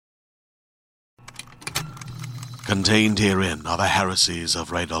Contained herein are the heresies of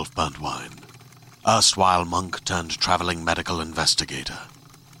Radolf Burntwine, erstwhile monk turned traveling medical investigator.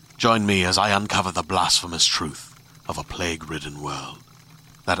 Join me as I uncover the blasphemous truth of a plague-ridden world,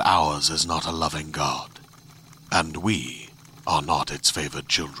 that ours is not a loving God, and we are not its favored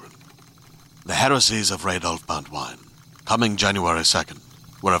children. The heresies of Radolf Burntwine, coming January 2nd,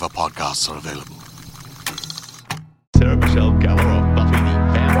 wherever podcasts are available. Sarah Michelle Gellar of Buffy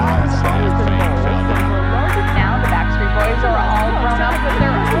the Vampire Slayer. Now the Backstreet Boys are all grown up with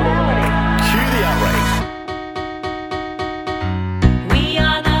their own reality. Cue the outrage. We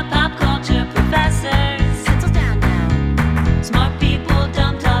are the pop culture professors. Settle down now. Smart people,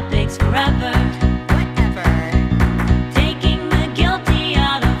 dumb topics forever. Whatever. Taking the guilty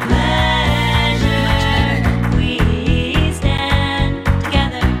out of pleasure. We stand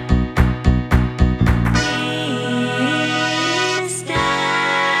together. We stand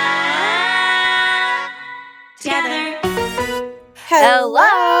together.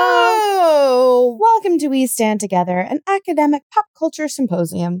 Hello! Welcome to We Stand Together, an academic pop culture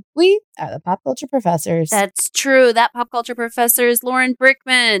symposium. We are the pop culture professors. That's true. That pop culture professor is Lauren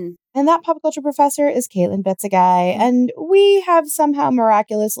Brickman. And that pop culture professor is Caitlin Betzegai. And we have somehow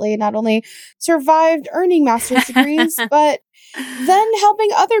miraculously not only survived earning master's degrees, but then helping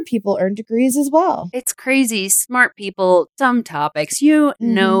other people earn degrees as well. It's crazy. Smart people, dumb topics. You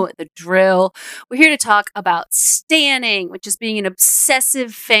know the drill. We're here to talk about standing, which is being an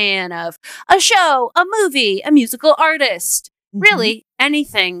obsessive fan of a show, a movie, a musical artist. Really,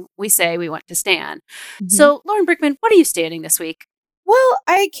 anything we say we want to stand. So, Lauren Brickman, what are you standing this week? Well,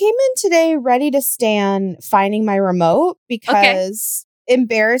 I came in today ready to stand finding my remote because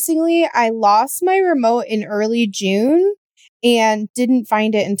embarrassingly, I lost my remote in early June and didn't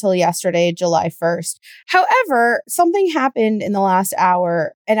find it until yesterday, July 1st. However, something happened in the last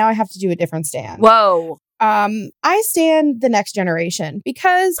hour and now I have to do a different stand. Whoa. I stand the next generation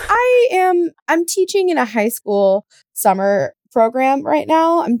because I'm teaching in a high school summer program right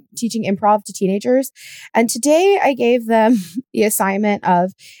now. I'm teaching improv to teenagers. And today I gave them the assignment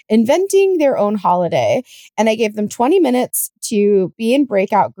of inventing their own holiday. And I gave them 20 minutes to be in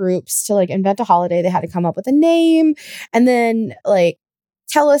breakout groups to invent a holiday. They had to come up with a name and then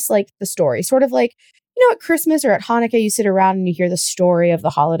tell us the story, sort of at Christmas or at Hanukkah, you sit around and you hear the story of the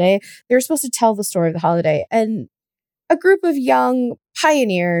holiday. They're supposed to tell the story of the holiday. And a group of young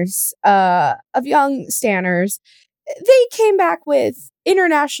pioneers, of young stanners, they came back with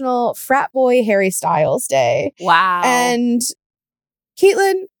International Frat Boy Harry Styles Day. Wow. And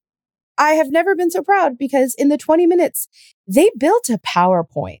Caitlin, I have never been so proud because in the 20 minutes, they built a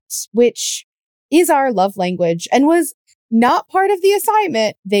PowerPoint, which is our love language and was not part of the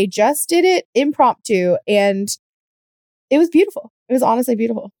assignment. They just did it impromptu and it was beautiful. It was honestly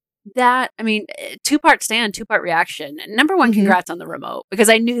beautiful. Two-part stand, two-part reaction. Number one, congrats on the remote because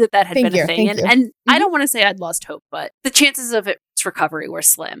I knew that had been a thing. And I don't want to say I'd lost hope, but the chances of its recovery were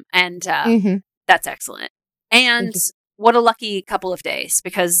slim. And that's excellent. And what a lucky couple of days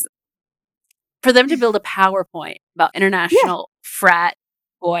because for them to build a PowerPoint about International Frat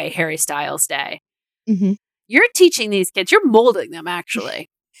Boy Harry Styles Day, you're teaching these kids, you're molding them actually.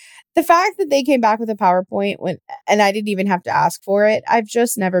 The fact that they came back with a PowerPoint and I didn't even have to ask for it, I've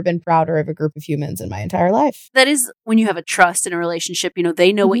just never been prouder of a group of humans in my entire life. That is when you have a trust in a relationship,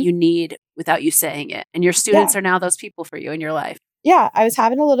 they know what you need without you saying it. And your students are now those people for you in your life. Yeah, I was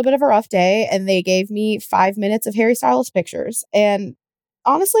having a little bit of a rough day and they gave me 5 minutes of Harry Styles pictures. And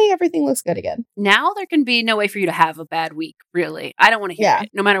honestly, everything looks good again. Now there can be no way for you to have a bad week, really. I don't want to hear it,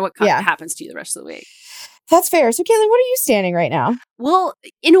 no matter what happens to you the rest of the week. That's fair. So, Caitlin, what are you standing right now? Well,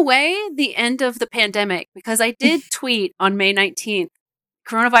 in a way, the end of the pandemic, because I did tweet on May 19th,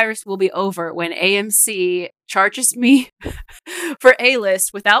 coronavirus will be over when AMC charges me for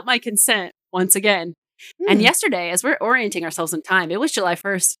A-list without my consent once again. And yesterday, as we're orienting ourselves in time, it was July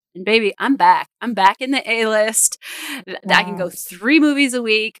 1st. And baby, I'm back. I'm back in the A-list. Wow. I can go 3 movies a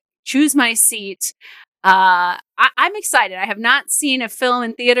week, choose my seat. I'm excited. I have not seen a film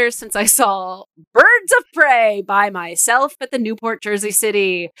in theaters since I saw Birds of Prey by myself at the Newport, Jersey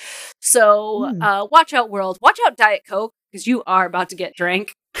City. So watch out, world. Watch out, Diet Coke, because you are about to get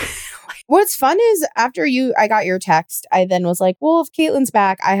drank. What's fun is after I got your text, I then was like, well, if Caitlin's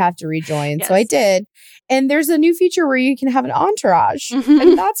back, I have to rejoin. Yes. So I did. And there's a new feature where you can have an entourage.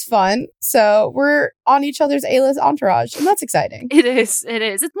 And that's fun. So we're on each other's A-list entourage. And that's exciting. It is. It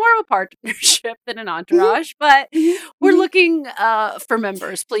is. It's more of a partnership than an entourage. But we're looking for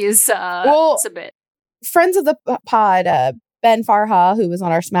members. Please submit. Friends of the pod, Ben Farha, who was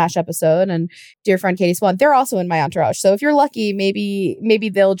on our Smash episode, and dear friend Katie Swan, they're also in my entourage. So if you're lucky, maybe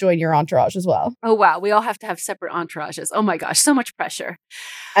they'll join your entourage as well. Oh, wow. We all have to have separate entourages. Oh my gosh. So much pressure.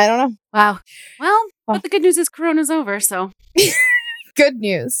 I don't know. Wow. Well, but the good news is Corona's over. So Good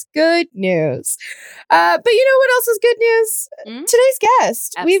news. Good news. But you know what else is good news? Mm? Today's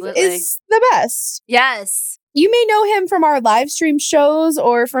guest Absolutely. is the best. yes. You may know him from our live stream shows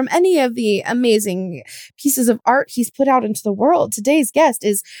or from any of the amazing pieces of art he's put out into the world. Today's guest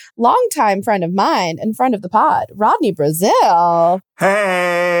is longtime friend of mine and friend of the pod, Rodney Brazil.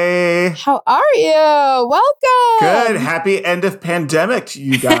 Hey. How are you? Welcome. Good. Happy end of pandemic to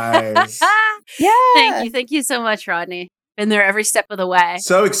you guys. Yeah. Thank you so much, Rodney. Been there every step of the way.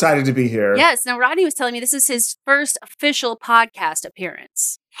 So excited to be here. Yes. Now, Rodney was telling me this is his first official podcast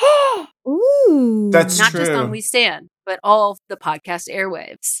appearance. Ooh. That's Not just true. on We Stand, but all the podcast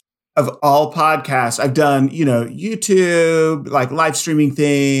airwaves. Of all podcasts, I've done, YouTube, like live streaming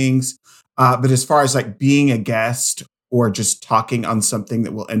things. But as far as like being a guest or just talking on something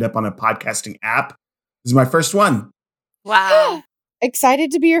that will end up on a podcasting app, this is my first one. Wow. Excited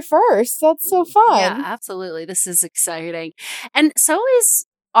to be your first. That's so fun. Yeah, absolutely. This is exciting. And so is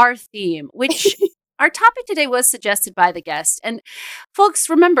our theme, which our topic today was suggested by the guest. And folks,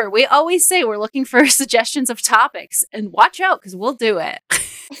 remember, we always say we're looking for suggestions of topics, and watch out because we'll do it.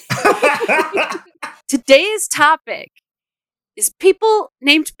 Today's topic is people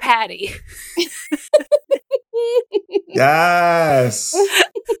named Patty. Yes.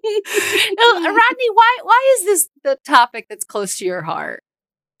 Now, Rodney, why is this the topic that's close to your heart?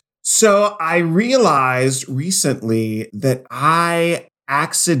 So I realized recently that I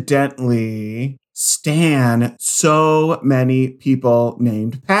accidentally stan so many people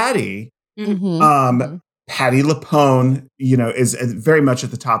named Patty. Mhm. Patty LuPone, is very much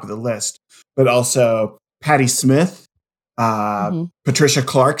at the top of the list, but also Patty Smith, Patricia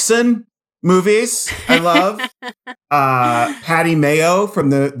Clarkson movies I love, Patty Mayo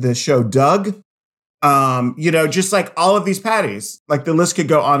from the show Doug. Just like all of these Patties, like the list could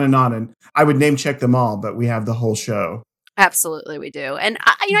go on, and I would name check them all, but we have the whole show. Absolutely, we do. And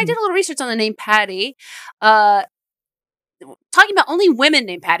I did a little research on the name Patty, talking about only women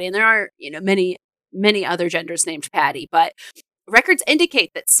named Patty, and there are many other genders named Patty, but records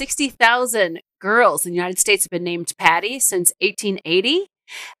indicate that 60,000 girls in the United States have been named Patty since 1880.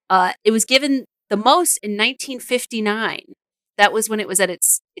 It was given the most in 1959. That was when it was at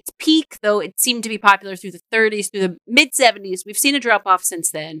its peak, though it seemed to be popular through the 30s, through the mid 70s. We've seen a drop off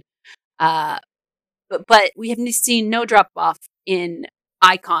since then. But we have seen no drop off in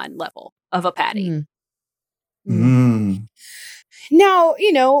icon level of a Patty. Now,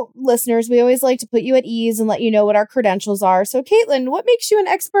 listeners, we always like to put you at ease and let you know what our credentials are. So, Caitlin, what makes you an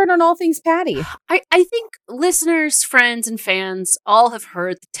expert on all things Patty? I think listeners, friends, and fans all have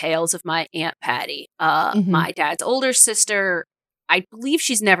heard the tales of my Aunt Patty, my dad's older sister. I believe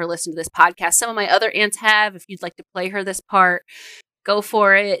she's never listened to this podcast. Some of my other aunts have. If you'd like to play her this part, go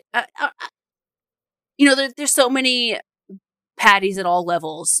for it. There's so many Patties at all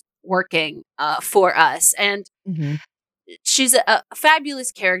levels working for us. And she's a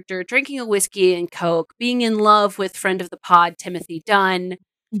fabulous character, drinking a whiskey and Coke, being in love with friend of the pod, Timothy Dunn,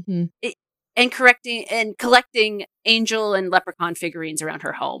 and collecting angel and leprechaun figurines around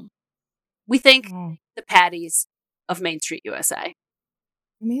her home. We thank the Patties of Main Street, USA.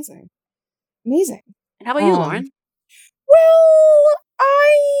 Amazing. And how about you, Lauren? Well,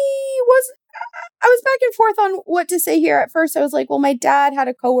 I was back and forth on what to say here. At first, I was like, well, my dad had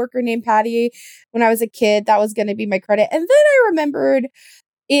a coworker named Patty when I was a kid. That was going to be my credit. And then I remembered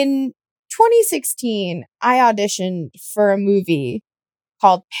in 2016, I auditioned for a movie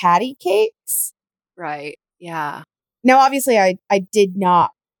called Patty Cakes. Right. Yeah. Now, obviously, I did not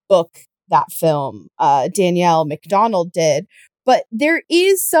book that film. Danielle McDonald did. But there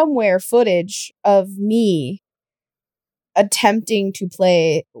is somewhere footage of me attempting to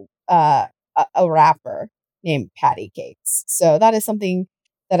play a rapper named Patty Cakes. So that is something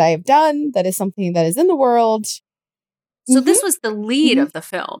that I have done. That is something that is in the world. So this was the lead of the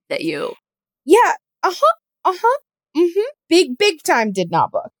film that you... Yeah. Big time did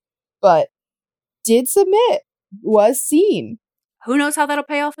not book, but did submit, was seen. Who knows how that'll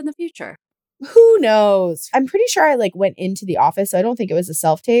pay off in the future? Who knows? I'm pretty sure I went into the office. So I don't think it was a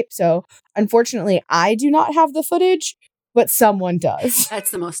self-tape. So unfortunately, I do not have the footage, but someone does.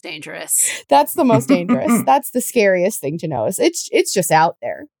 That's the most dangerous. That's the most dangerous. That's the scariest thing to know. Is it's just out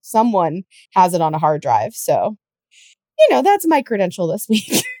there. Someone has it on a hard drive. So, that's my credential this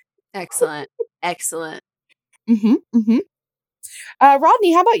week. Excellent.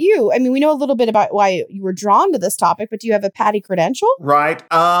 Rodney, how about you? I mean, we know a little bit about why you were drawn to this topic, but do you have a Patty credential? Right.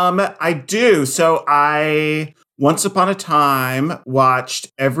 I do. So I once upon a time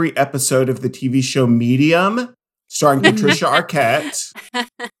watched every episode of the TV show Medium, starring Patricia Arquette.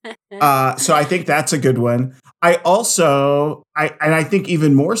 So I think that's a good one. I also, I think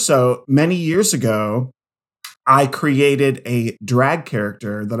even more so, many years ago, I created a drag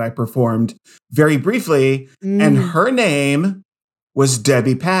character that I performed very briefly, and her name was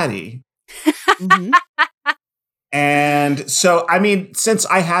Debbie Patty. And so, I mean, since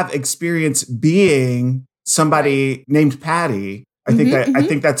I have experience being somebody named Patty, I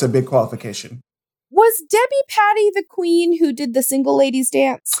think that's a big qualification. Was Debbie Patty the queen who did the single ladies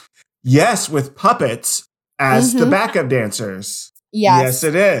dance? Yes, with puppets as the backup dancers. Yes,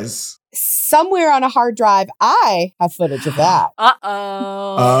 it is. Somewhere on a hard drive, I have footage of that.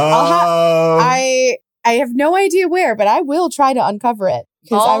 I have no idea where, but I will try to uncover it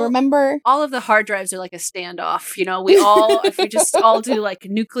because I remember all of the hard drives are like a standoff. You know, if we just all do like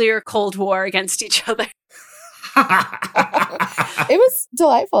nuclear Cold War against each other. It was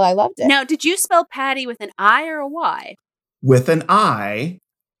delightful. I loved it. Now, did you spell Patty with an I or a Y? With an I.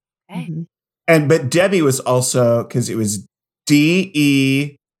 Okay. But Debbie was also, because it was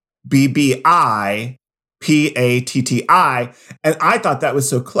DEBBIPATTI. And I thought that was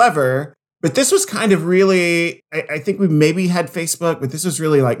so clever. But this was kind of really, I think we maybe had Facebook, but this was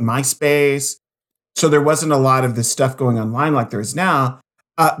really like MySpace. So there wasn't a lot of this stuff going online like there is now.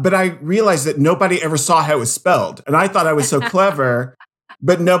 But I realized that nobody ever saw how it was spelled. And I thought I was so clever,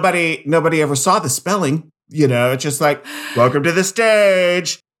 but nobody ever saw the spelling. You know, it's just like, welcome to the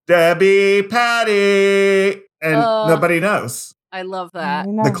stage, Debbie Patty. And nobody knows. I love that.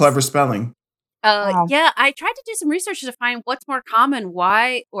 The clever spelling. Wow. Yeah, I tried to do some research to find what's more common,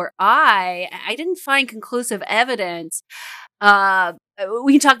 Y or I. I didn't find conclusive evidence.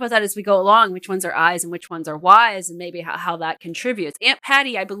 We can talk about that as we go along, which ones are I's and which ones are Y's, and maybe how that contributes. Aunt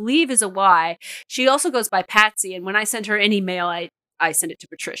Patty, I believe, is a Y. She also goes by Patsy, and when I send her an email, I send it to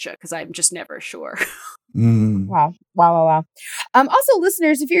Patricia because I'm just never sure. Wow. Also,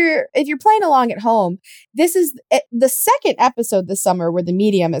 listeners, if you're playing along at home, this is the second episode this summer where the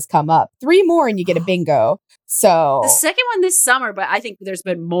medium has come up. 3 more and you get a bingo. So the second one this summer, but I think there's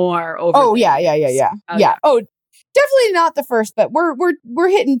been more over. Oh yeah. Oh, definitely not the first, but we're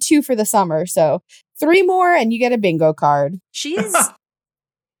hitting 2 for the summer. So 3 more and you get a bingo card. She's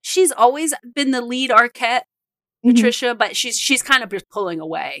always been the lead Arquette, Patricia, but she's kind of just pulling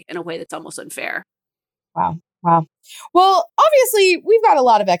away in a way that's almost unfair. Wow. Well, obviously, we've got a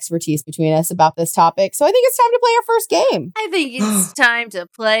lot of expertise between us about this topic, so I think it's time to play our first game. I think it's time to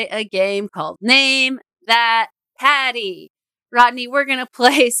play a game called Name That Patty. Rodney, we're going to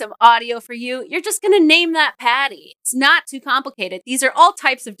play some audio for you. You're just going to name that Patty. It's not too complicated. These are all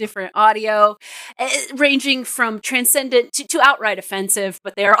types of different audio, ranging from transcendent to outright offensive,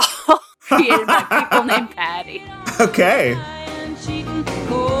 but they're all created by people named Patty. Okay.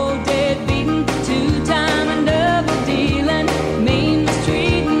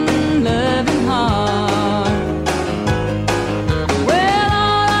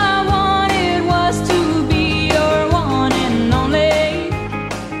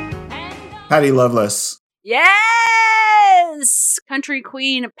 Patty Loveless. Yes! Country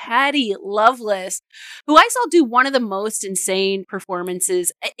queen Patty Loveless, who I saw do one of the most insane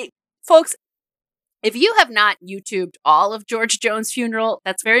performances. Folks, if you have not YouTubed all of George Jones' funeral,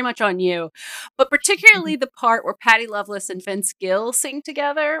 that's very much on you. But particularly the part where Patty Loveless and Vince Gill sing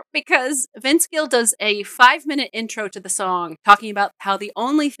together, because Vince Gill does a 5-minute intro to the song talking about how the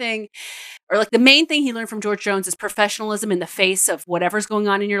only thing, or like the main thing he learned from George Jones is professionalism in the face of whatever's going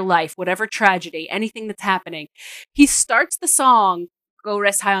on in your life, whatever tragedy, anything that's happening. He starts the song, Go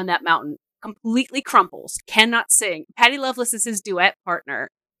Rest High on That Mountain, completely crumples, cannot sing. Patty Loveless is his duet partner.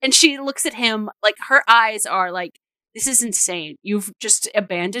 And she looks at him like her eyes are like, this is insane. You've just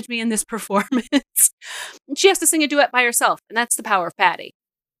abandoned me in this performance. And she has to sing a duet by herself. And that's the power of Patty.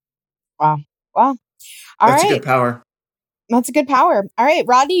 Wow. All That's right. a good power. That's a good power. All right,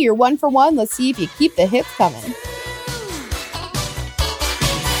 Rodney, you're 1 for 1. Let's see if you keep the hits coming.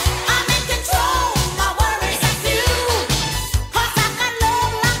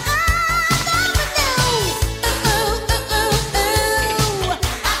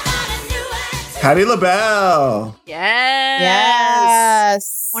 Patti LaBelle. Yes.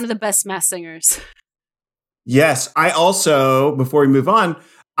 One of the best Masked Singers. Yes. I also, before we move on,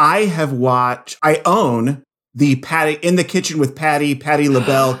 I own the Patty in the Kitchen with Patty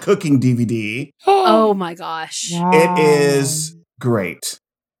LaBelle cooking DVD. Oh my gosh. Wow. It is great.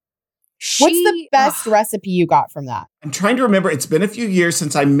 What's the best recipe you got from that? I'm trying to remember. It's been a few years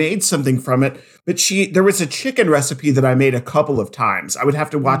since I made something from it, but there was a chicken recipe that I made a couple of times. I would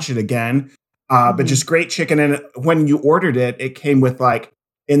have to watch it again, but just great chicken. And when you ordered it, it came with like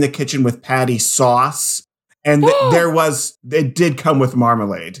in the kitchen with patty sauce. And it did come with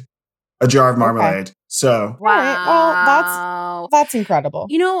marmalade, a jar of marmalade. Okay. So, wow. All right. Well, that's incredible.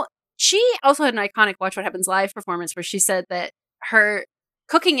 You know, she also had an iconic Watch What Happens Live performance where she said that her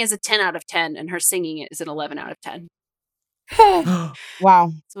cooking is a 10 out of 10 and her singing is an 11 out of 10.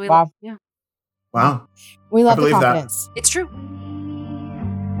 Wow. So wow. Wow. We love the confidence. It's true.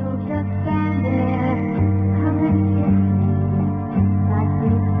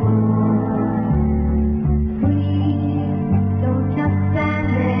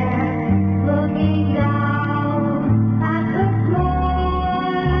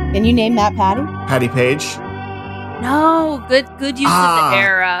 Can you name that Patty? Patty Page. No, good use of the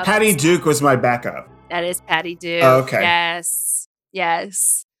era. Patty Duke was my backup. That is Patty Duke. Okay.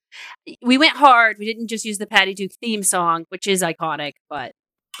 Yes. We went hard. We didn't just use the Patty Duke theme song, which is iconic, but.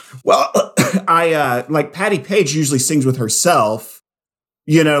 Well, I like Patty Page usually sings with herself.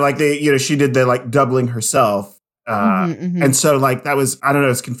 You know, like she did the like doubling herself. And so like that was, I don't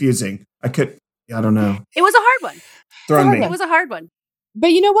know, it's confusing. I don't know. It was a hard one. Throwing me. It was a hard one.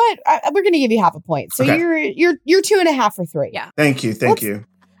 But you know what? We're going to give you half a point. So okay. you're 2.5 for 3. Yeah. Thank you.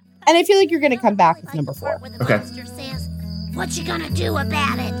 And I feel like you're going to come back with number 4. Okay. Says, what you gonna do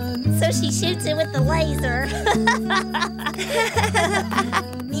about it? So she shoots it with the laser.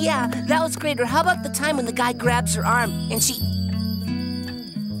 Yeah, that was great. Or how about the time when the guy grabs her arm and she...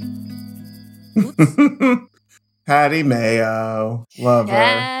 Patty Mayo. Love her.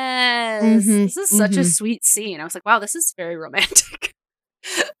 Yes. This is such a sweet scene. I was like, wow, this is very romantic.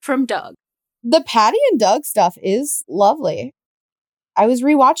 From Doug. The Patty and Doug stuff is lovely. I was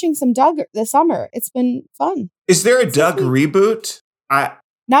rewatching some Doug this summer. It's been fun. Is there a Doug reboot?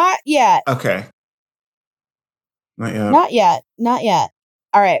 Not yet. Okay. Not yet. Not yet.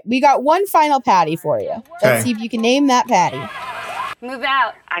 All right. We got one final Patty for you. Let's see if you can name that Patty. Move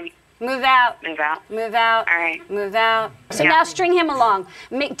out. Move out. Move out. Move out. All right. Move out. So now string him along.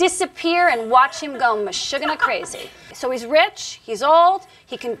 Disappear and watch him go mashugana crazy. So he's rich, he's old,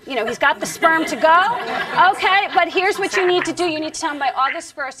 he can, he's got the sperm to go. Okay, but here's what you need to do. You need to tell him by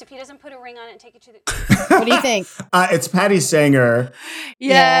August 1st if he doesn't put a ring on it and take it to the... What do you think? It's Patty Sanger.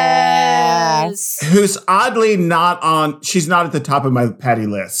 Yes. Who's oddly she's not at the top of my Patty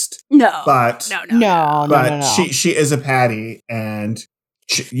list. No. But no. She is a Patty and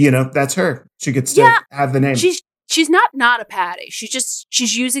that's her. She gets to have the name. She's not a Patty.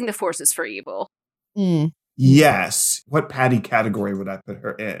 She's using the forces for evil. Yes. What Patty category would I put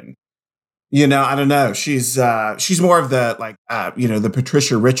her in? I don't know. She's more of the the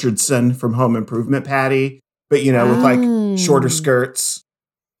Patricia Richardson from Home Improvement Patty, but with like shorter skirts.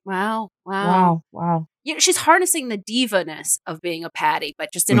 Wow. She's harnessing the diva-ness of being a Patty,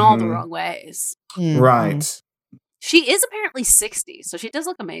 but just in all the wrong ways. Right. She is apparently 60, so she does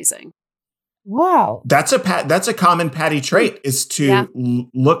look amazing. Wow. That's a common Patty trait is to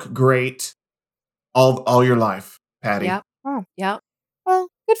look great all your life, Patty. Yep. Oh. Yep. Well,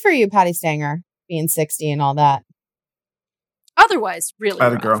 good for you, Patty Stanger, being 60 and all that. Otherwise, really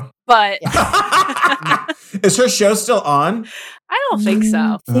Patty rough. girl. But is her show still on? I don't think so.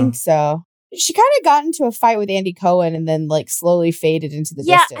 I think so. She kind of got into a fight with Andy Cohen and then like slowly faded into the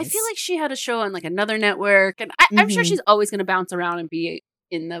distance. Yeah, I feel like she had a show on like another network, and I'm sure she's always going to bounce around and be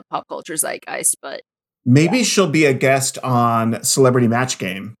in the pop culture zeitgeist. But maybe she'll be a guest on Celebrity Match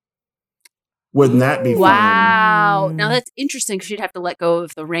Game. Wouldn't that be fun? Wow! Now that's interesting because she'd have to let go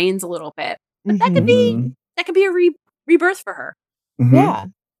of the reins a little bit, but that could be a rebirth for her.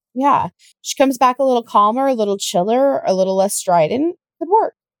 Yeah. She comes back a little calmer, a little chiller, a little less strident. Could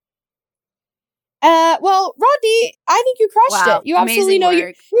work. Well, Rodney, I think you crushed it. You absolutely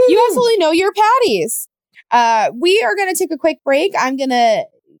know your patties. We are going to take a quick break. I'm going to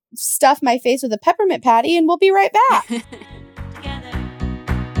stuff my face with a peppermint patty, and we'll be right back.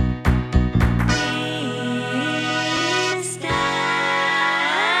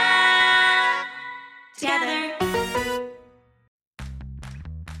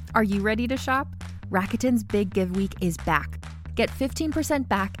 Are you ready to shop? Rakuten's Big Give Week is back. Get 15%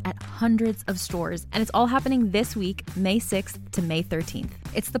 back at hundreds of stores, and it's all happening this week, May 6th to May 13th.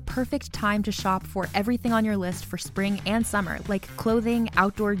 It's the perfect time to shop for everything on your list for spring and summer, like clothing,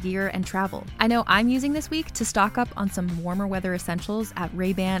 outdoor gear, and travel. I know I'm using this week to stock up on some warmer weather essentials at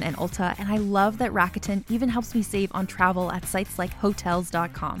Ray-Ban and Ulta, and I love that Rakuten even helps me save on travel at sites like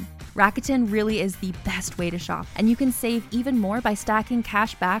Hotels.com. Rakuten really is the best way to shop, and you can save even more by stacking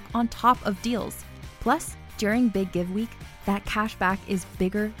cash back on top of deals. Plus, during Big Give Week, that cash back is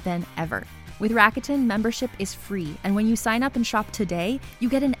bigger than ever. With Rakuten, membership is free, and when you sign up and shop today, you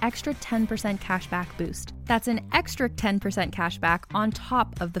get an extra 10% cash back boost. That's an extra 10% cash back on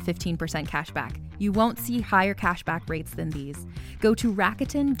top of the 15% cash back. You won't see higher cash back rates than these. Go to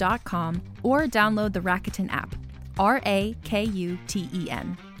Rakuten.com or download the Rakuten app. Rakuten.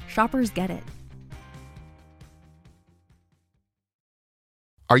 Shoppers get it.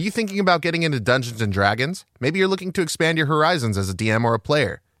 Are you thinking about getting into Dungeons & Dragons? Maybe you're looking to expand your horizons as a DM or a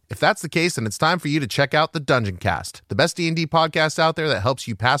player. If that's the case, then it's time for you to check out the Dungeon Cast, the best D&D podcast out there that helps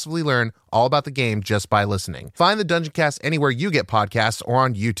you passively learn all about the game just by listening. Find the Dungeon Cast anywhere you get podcasts or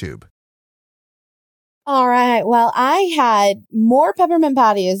on YouTube. All right. Well, I had more peppermint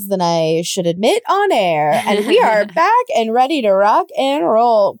patties than I should admit on air, and we are back and ready to rock and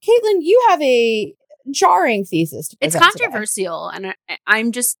roll. Caitlin, you have a jarring thesis to It's present controversial, and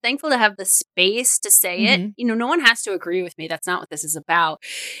I'm just thankful to have the space to say it. You know, no one has to agree with me. That's not what this is about.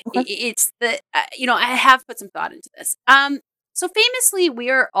 Okay. It's the, I have put some thought into this. So famously, we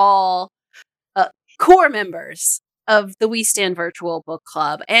are all core members of the We Stand Virtual Book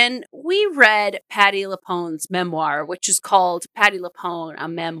Club, and we read Patti LuPone's memoir, which is called Patti LuPone, a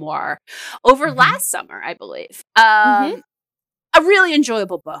Memoir, over last summer, I believe. A really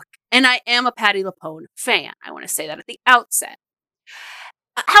enjoyable book. And I am a Patti LuPone fan. I want to say that at the outset.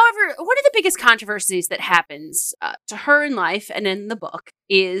 However, one of the biggest controversies that happens to her in life and in the book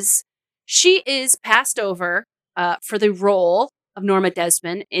is she is passed over for the role of Norma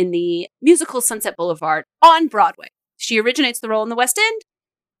Desmond in the musical Sunset Boulevard on Broadway. She originates the role in the West End,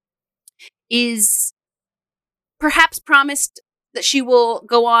 is perhaps promised that she will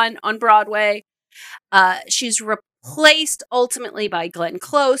go on Broadway. She's replaced ultimately by Glenn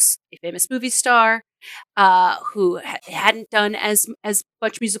Close, a famous movie star, who hadn't done as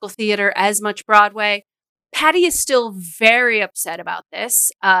much musical theater, as much Broadway. Patti is still very upset about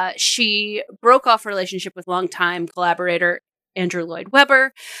this. She broke off a relationship with longtime collaborator Andrew Lloyd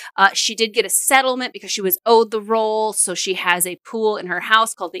Webber. She did get a settlement because she was owed the role, so she has a pool in her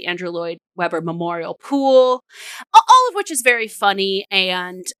house called the Andrew Lloyd Webber Memorial Pool, all of which is very funny.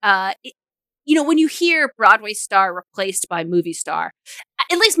 And when you hear Broadway star replaced by movie star,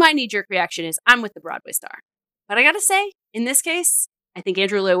 at least my knee-jerk reaction is I'm with the Broadway star. But I gotta say, in this case, I think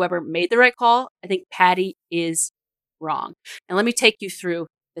Andrew Lloyd Webber made the right call. I think Patti is wrong. And let me take you through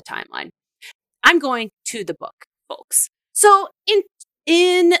the timeline. I'm going to the book, folks. So in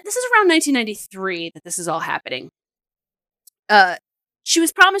this is around 1993 that this is all happening. She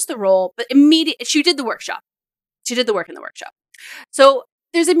was promised the role, but she did the workshop. She did the work in the workshop. So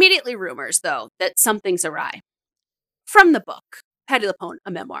there's immediately rumors, though, that something's awry. From the book, Patti LuPone,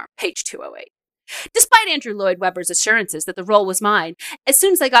 a Memoir, page 208. Despite Andrew Lloyd Webber's assurances that the role was mine, as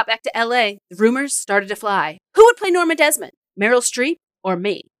soon as I got back to LA, the rumors started to fly. Who would play Norma Desmond? Meryl Streep or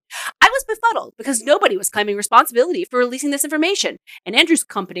me? I was befuddled because nobody was claiming responsibility for releasing this information, and Andrew's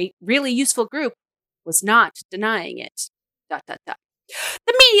company, Really Useful Group, was not denying it. ...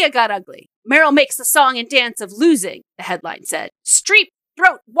 The media got ugly. Meryl makes the song and dance of losing, the headline said. Streep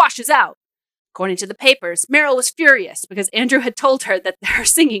throat washes out. According to the papers, Meryl was furious because Andrew had told her that her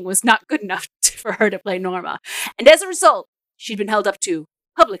singing was not good enough for her to play Norma. And as a result, she'd been held up to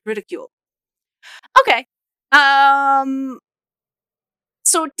public ridicule. Okay.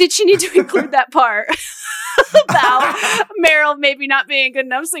 So did she need to include that part about Meryl maybe not being a good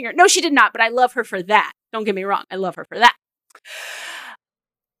enough singer? No, she did not, but I love her for that. Don't get me wrong. I love her for that.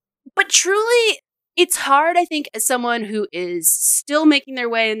 But truly, it's hard, I think, as someone who is still making their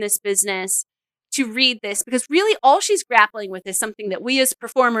way in this business to read this, because really all she's grappling with is something that we as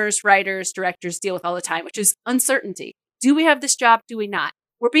performers, writers, directors deal with all the time, which is uncertainty. Do we have this job? Do we not?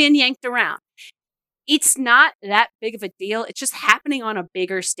 We're being yanked around. It's not that big of a deal. It's just happening on a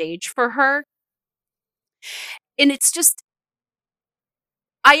bigger stage for her. And it's just,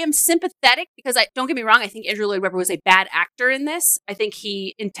 I am sympathetic because don't get me wrong, I think Andrew Lloyd Webber was a bad actor in this. I think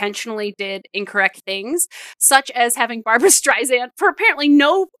he intentionally did incorrect things, such as having Barbra Streisand, for apparently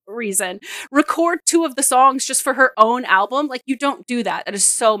no reason, record 2 of the songs just for her own album. Like, you don't do that. That is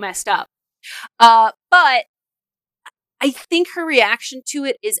so messed up. But I think her reaction to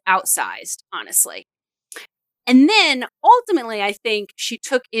it is outsized, honestly. And then ultimately, I think she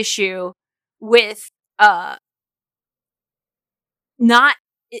took issue with not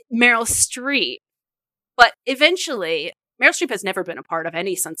Meryl Streep, but eventually Meryl Streep has never been a part of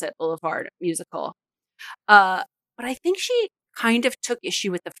any Sunset Boulevard musical. But I think she kind of took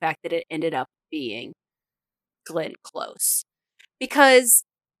issue with the fact that it ended up being Glenn Close, because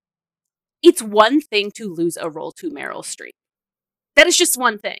it's one thing to lose a role to Meryl Streep. That is just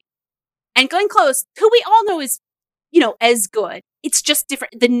one thing. And Glenn Close, who we all know is, as good. It's just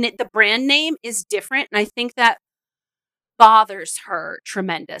different. The brand name is different. And I think that bothers her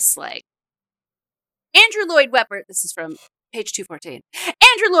tremendously. Andrew Lloyd Webber, this is from page 214.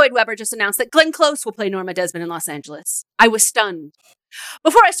 Andrew Lloyd Webber just announced that Glenn Close will play Norma Desmond in Los Angeles. I was stunned.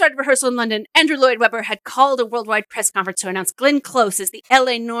 Before I started rehearsal in London, Andrew Lloyd Webber had called a worldwide press conference to announce Glenn Close as the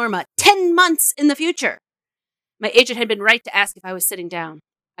LA Norma 10 months in the future. My agent had been right to ask if I was sitting down.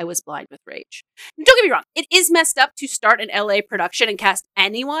 I was blind with rage. Don't get me wrong, it is messed up to start an LA production and cast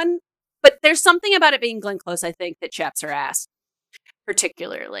anyone, but there's something about it being Glenn Close, I think, that chaps her ass,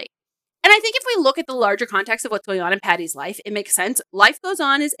 particularly. And I think if we look at the larger context of what's going on in Patty's life, it makes sense. Life Goes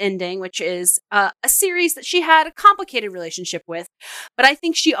On is ending, which is a series that she had a complicated relationship with. But I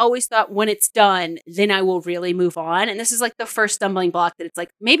think she always thought, when it's done, then I will really move on. And this is like the first stumbling block that it's like,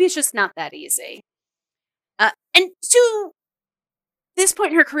 maybe it's just not that easy. And to this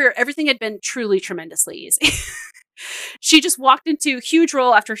point in her career, everything had been truly tremendously easy. She just walked into huge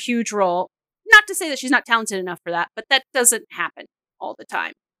role after huge role. Not to say that she's not talented enough for that, but that doesn't happen all the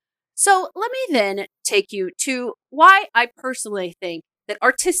time. So let me then take you to why I personally think that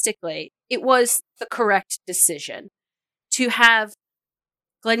artistically it was the correct decision to have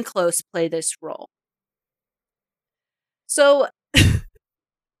Glenn Close play this role. So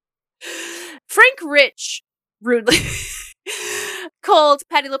Frank Rich rudely called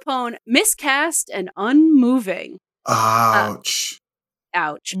Patti LuPone miscast and unmoving. Ouch.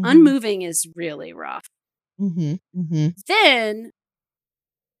 Ouch. Mm-hmm. Unmoving is really rough. Mm-hmm. Mm-hmm. Then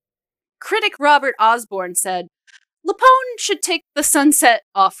critic Robert Osborne said, LuPone should take the Sunset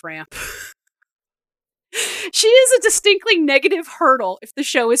off-ramp. She is a distinctly negative hurdle if the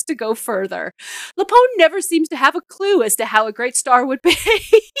show is to go further. LuPone never seems to have a clue as to how a great star would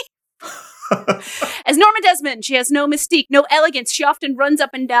behave. As Norma Desmond, she has no mystique, no elegance. She often runs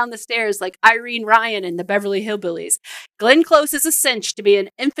up and down the stairs like Irene Ryan in the Beverly Hillbillies. Glenn Close is a cinch to be an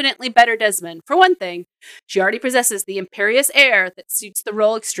infinitely better Desmond. For one thing, she already possesses the imperious air that suits the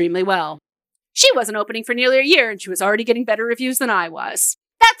role extremely well. She wasn't opening for nearly a year, and she was already getting better reviews than I was.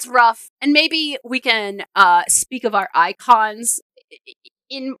 That's rough, and maybe we can speak of our icons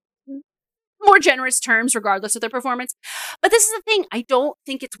in more generous terms, regardless of their performance. But this is the thing. I don't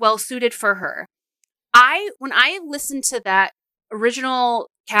think it's well suited for her. When I listened to that original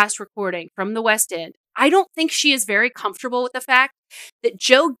cast recording from the West End, I don't think she is very comfortable with the fact that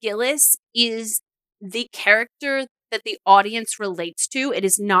Joe Gillis is the character that the audience relates to. It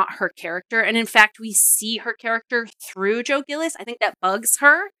is not her character. And in fact, we see her character through Joe Gillis. I think that bugs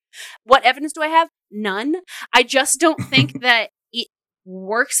her. What evidence do I have? None. I just don't think that it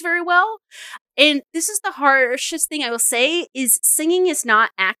works very well. And this is the harshest thing I will say is singing is not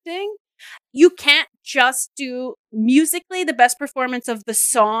acting. You can't just do musically the best performance of the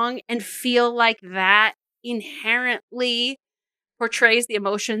song and feel like that inherently portrays the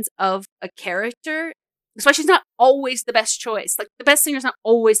emotions of a character. That's why she's not always the best choice. Like, the best singer is not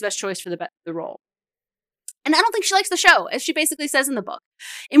always the best choice for the role. And I don't think she likes the show, as she basically says in the book.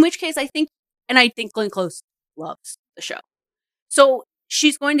 In which case, I think Glenn Close loves the show. So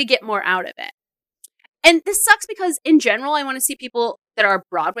she's going to get more out of it. And this sucks because, in general, I want to see people that are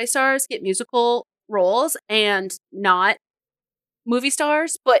Broadway stars get musical roles and not movie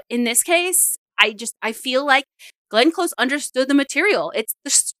stars. But in this case, I feel like Glenn Close understood the material. It's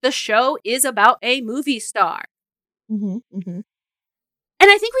the show is about a movie star. Mm-hmm, mm-hmm.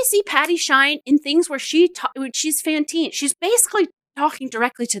 And I think we see Patti shine in things where when she's Fantine. She's basically talking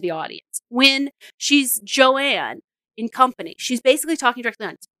directly to the audience. When she's Joanne in Company, she's basically talking directly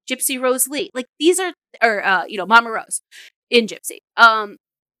on Gypsy Rose Lee. Like, these are, Mama Rose in Gypsy.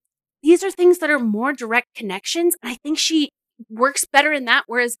 These are things that are more direct connections. And I think she works better in that,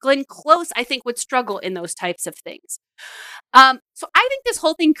 whereas Glenn Close, I think, would struggle in those types of things. So I think this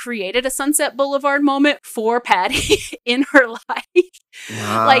whole thing created a Sunset Boulevard moment for Patti in her life.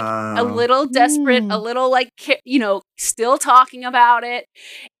 Wow. Like, a little desperate, a little still talking about it.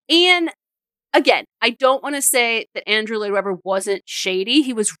 And again, I don't want to say that Andrew Lloyd Webber wasn't shady.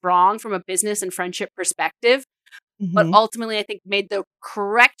 He was wrong from a business and friendship perspective. But ultimately, I think made the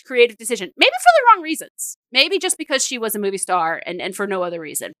correct creative decision. Maybe for the wrong reasons. Maybe just because she was a movie star and for no other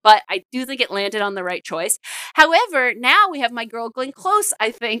reason. But I do think it landed on the right choice. However, now we have my girl Glenn Close,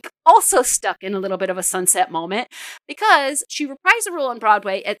 I think, also stuck in a little bit of a sunset moment because she reprised the role on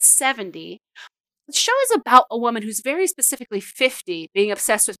Broadway at 70. The show is about a woman who's very specifically 50 being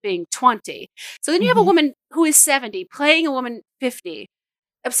obsessed with being 20. So then you have a woman who is 70 playing a woman 50.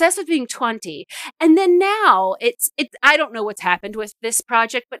 obsessed with being 20. And then now it's I don't know what's happened with this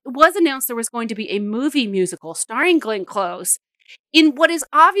project, but it was announced there was going to be a movie musical starring Glenn Close in what is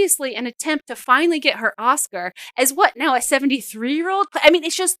obviously an attempt to finally get her Oscar as what now, a 73-year-old? I mean,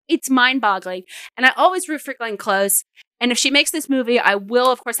 it's mind-boggling. And I always root for Glenn Close. And if she makes this movie, I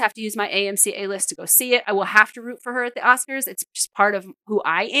will, of course, have to use my AMC A-list to go see it. I will have to root for her at the Oscars. It's just part of who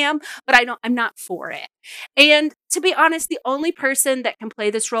I am, but I'm not for it. And to be honest, the only person that can play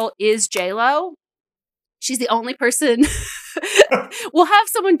this role is J-Lo. She's the only person. We'll have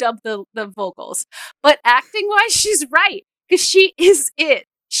someone dub the vocals. But acting-wise, she's right. Because she is it.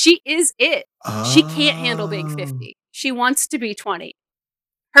 She is it. She can't handle being 50. She wants to be 20.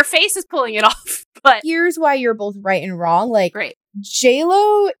 Her face is pulling it off. But here's why you're both right and wrong. Like, great.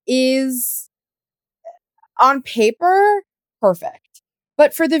 J-Lo is, on paper, perfect.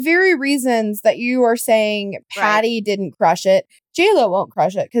 But for the very reasons that you are saying Patty didn't crush it, J-Lo won't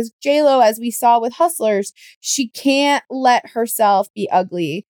crush it. Because J-Lo, as we saw with Hustlers, she can't let herself be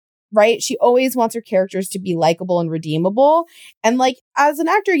ugly. Right? She always wants her characters to be likable and redeemable. And like, as an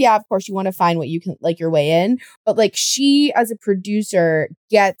actor, yeah, of course, you want to find what you can, like, your way in. But like, she, as a producer,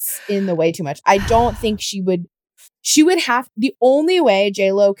 gets in the way too much. I don't think she would have, the only way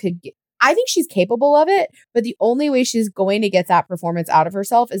J-Lo could get, I think she's capable of it, but the only way she's going to get that performance out of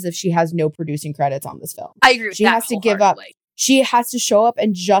herself is if she has no producing credits on this film. I agree with that. She has to give up. She has to show up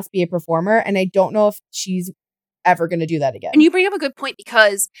and just be a performer. And I don't know if she's ever going to do that again. And you bring up a good point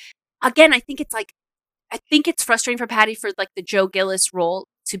because, again, I think it's frustrating for Patty for like the Joe Gillis role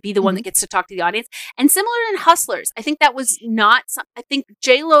to be the one that gets to talk to the audience. And similar in Hustlers, I think that was not I think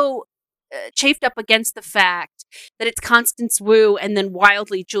J-Lo chafed up against the fact that it's Constance Wu and then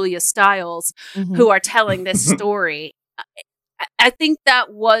wildly Julia Stiles who are telling this story. I think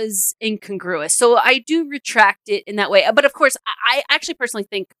that was incongruous. So I do retract it in that way. But of course, I actually personally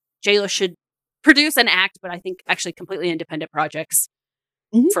think J-Lo should produce and act, but I think actually completely independent projects.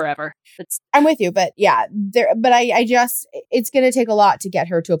 Forever. I'm with you, but yeah, I just, it's going to take a lot to get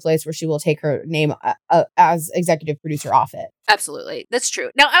her to a place where she will take her name as executive producer off it. Absolutely. That's true.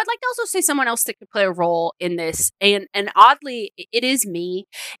 Now, I would like to also say someone else that could play a role in this. And oddly, it is me.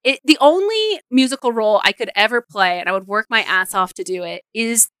 The only musical role I could ever play, and I would work my ass off to do it,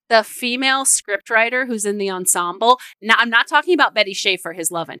 is the female scriptwriter who's in the ensemble. Now, I'm not talking about Betty Schaefer, his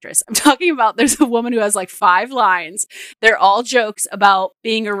love interest. I'm talking about there's a woman who has like 5 lines. They're all jokes about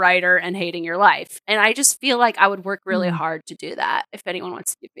being a writer and hating your life. And I just feel like I would work really hard to do that if anyone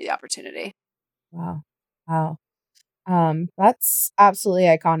wants to give me the opportunity. Wow. That's absolutely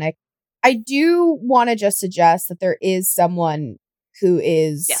iconic. I do want to just suggest that there is someone who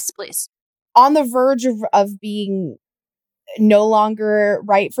is please, on the verge of being no longer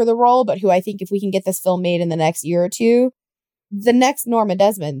right for the role, but who I think if we can get this film made in the next year or two, the next Norma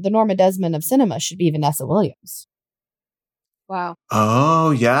Desmond, the Norma Desmond of cinema, should be Vanessa Williams. Wow.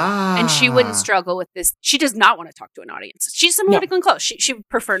 Oh, yeah. And she wouldn't struggle with this. She does not want to talk to an audience. She's similar to Glenn Close. She would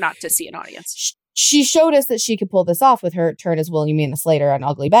prefer not to see an audience. She showed us that she could pull this off with her turn as Williamina Slater on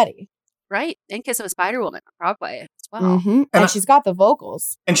Ugly Betty. Right. And Kiss of a Spider Woman on Broadway as well. And she's got the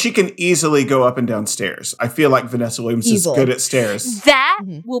vocals. And she can easily go up and down stairs. I feel like Vanessa Williams is good at stairs. That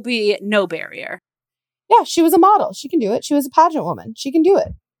will be no barrier. Yeah, she was a model. She can do it. She was a pageant woman. She can do it.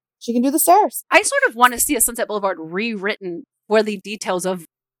 She can do the stairs. I sort of want to see a Sunset Boulevard rewritten for the details of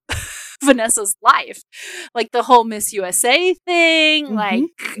Vanessa's life. Like the whole Miss USA thing,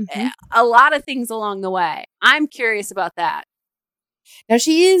 a lot of things along the way. I'm curious about that. Now,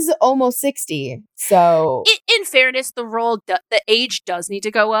 she is almost 60, so... In fairness, the age does need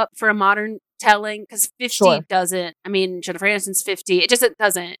to go up for a modern telling, because 50 doesn't... I mean, Jennifer Aniston's 50. It just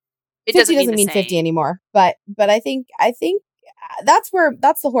doesn't... It 50 doesn't mean 50 anymore. But I think that's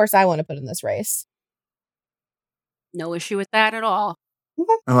the horse I want to put in this race. No issue with that at all.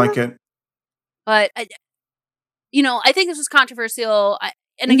 Okay. I like it. But, I think this was controversial.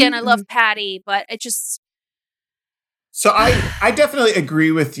 And again, I love Patty, but it just... So I definitely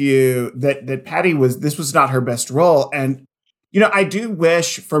agree with you that Patty this was not her best role. And, I do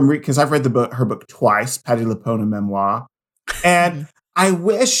wish because I've read her book twice, Patty LuPone, a memoir. And I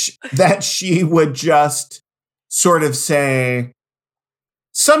wish that she would just sort of say,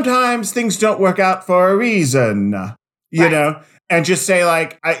 sometimes things don't work out for a reason, you know, and just say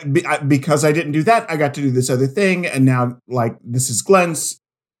like, because I didn't do that, I got to do this other thing. And now like, this is Glenn's,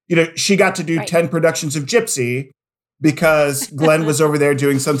 she got to do 10 productions of Gypsy because Glenn was over there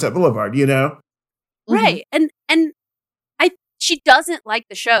doing Sunset Boulevard, Right. And she doesn't like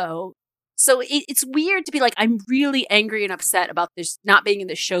the show. So it's weird to be like, I'm really angry and upset about this not being in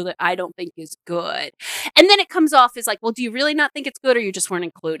the show that I don't think is good. And then it comes off as like, well, do you really not think it's good, or you just weren't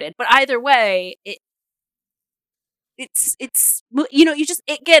included? But either way, it's it's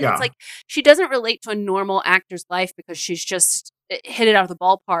like she doesn't relate to a normal actor's life because she's just hit it out of the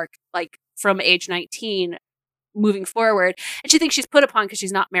ballpark, like from age 19 moving forward. And she thinks she's put upon because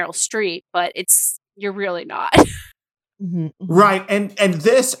she's not Meryl Streep, but you're really not. Right. And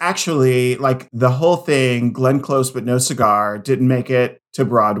this actually, like the whole thing, Glenn Close but no cigar, didn't make it to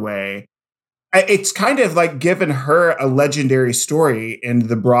Broadway. It's kind of like given her a legendary story in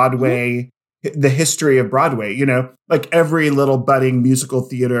the Broadway, the history of Broadway, like every little budding musical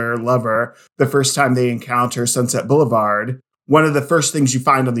theater lover, the first time they encounter Sunset Boulevard, one of the first things you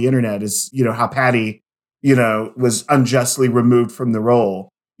find on the internet is, how Patty, was unjustly removed from the role.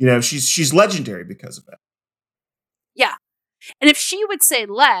 She's legendary because of it. Yeah. And if she would say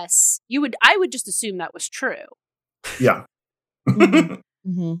less, I would just assume that was true. Yeah.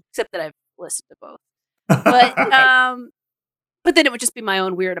 Except that I've listened to both. But then it would just be my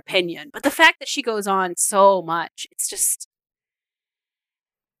own weird opinion. But the fact that she goes on so much, it's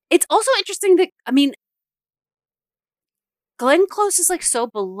also interesting that, Glenn Close is like so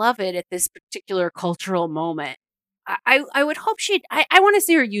beloved at this particular cultural moment. I would hope I want to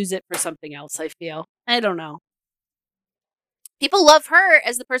see her use it for something else, I feel. I don't know. People love her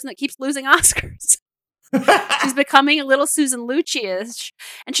as the person that keeps losing Oscars. She's becoming a little Susan Lucci-ish,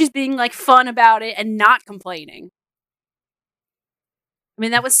 and she's being like fun about it and not complaining.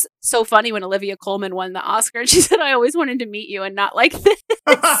 That was so funny when Olivia Colman won the Oscar. She said, I always wanted to meet you and not like this.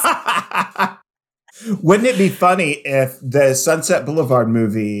 Wouldn't it be funny if the Sunset Boulevard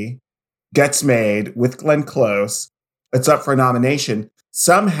movie gets made with Glenn Close, it's up for a nomination,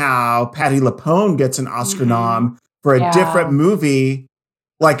 somehow Patti LuPone gets an Oscar nom for a different movie?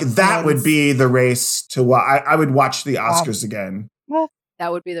 Like, that would be the race to watch. I would watch the Oscars again.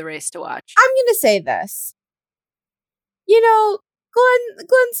 That would be the race to watch. I'm going to say this.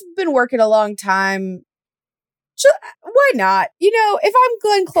 Glenn's been working a long time. Why not? If I'm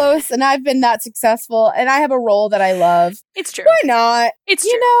Glenn Close and I've been that successful and I have a role that I love, it's true. Why not? It's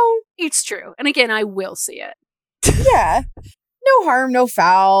true. It's true. And again, I will see it. Yeah. No harm, no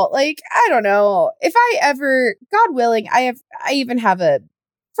foul. Like, I don't know. If I ever, God willing, I even have a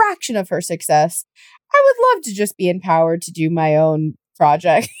fraction of her success, I would love to just be empowered to do my own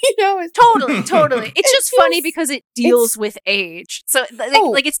project. Totally. It's just funny because it deals with age. So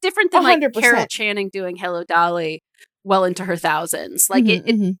it's different than 100%. Like Carol Channing doing Hello Dolly well into her thousands. Like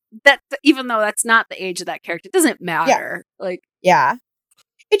that, even though that's not the age of that character, it doesn't matter. Yeah.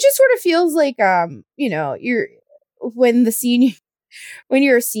 It just sort of feels like you're when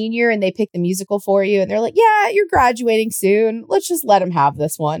you're a senior and they pick the musical for you and they're like, yeah, you're graduating soon. Let's just let him have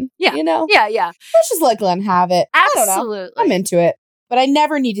this one. Yeah. Yeah. Let's just let Glenn have it. Absolutely. I don't know. I'm into it. But I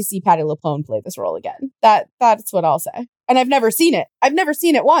never need to see Patti LuPone play this role again. That's what I'll say. And I've never seen it. I've never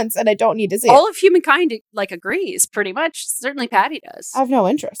seen it once, and I don't need to see it. All of humankind agrees, pretty much. Certainly Patti does. I have no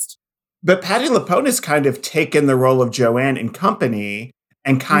interest. But Patti LuPone has kind of taken the role of Joanne in Company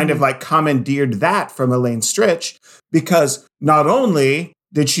and kind of commandeered that from Elaine Stritch, because not only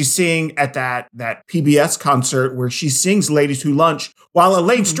did she sing at that PBS concert where she sings Ladies Who Lunch while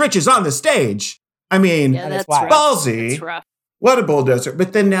Elaine Stritch is on the stage. That's ballsy. That's rough. What a bulldozer.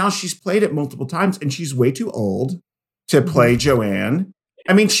 But then now she's played it multiple times and she's way too old to play Joanne.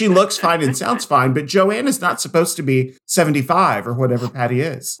 She looks fine and sounds fine, but Joanne is not supposed to be 75 or whatever Patti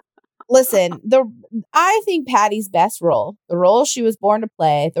is. Listen, I think Patti's best role, the role she was born to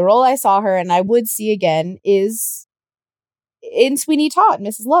play, the role I saw her and I would see again, is in Sweeney Todd,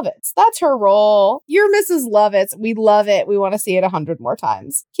 Mrs. Lovitz. That's her role. You're Mrs. Lovitz. We love it. We want to see it 100 more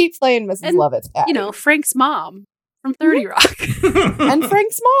times. Keep playing Mrs. Lovitz, Patti. Frank's mom from 30 Rock. And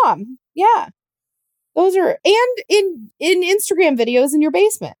Frank's mom. Yeah. Those are, and in Instagram videos in your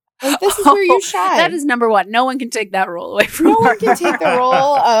basement. Like, this is where you shine. That is number one. No one can take that role away from her. No one can take the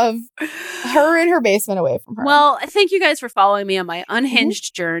role of her in her basement away from her. Well, thank you guys for following me on my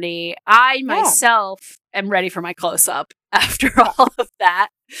unhinged journey. I myself am ready for my close-up after all of that.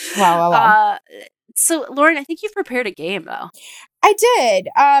 Wow. So, Lauren, I think you've prepared a game, though. I did.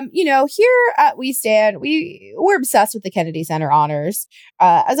 Here at We Stand, we're obsessed with the Kennedy Center honors.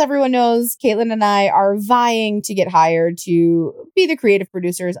 As everyone knows, Caitlin and I are vying to get hired to be the creative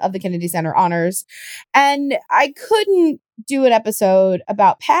producers of the Kennedy Center honors. And I couldn't do an episode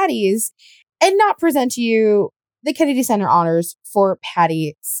about Patti's and not present to you the Kennedy Center honors for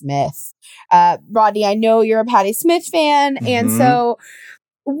Patti Smith. Rodney, I know you're a Patti Smith fan. And so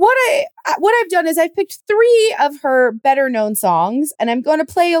what I've done is I've picked 3 of her better known songs, and I'm going to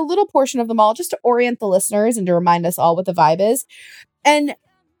play a little portion of them all just to orient the listeners and to remind us all what the vibe is. And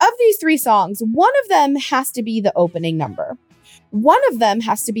of these 3 songs, one of them has to be the opening number. One of them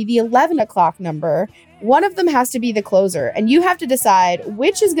has to be the 11 o'clock number. One of them has to be the closer. And you have to decide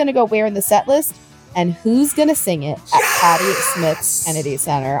which is going to go where in the set list and who's going to sing it at Patti Smith's Kennedy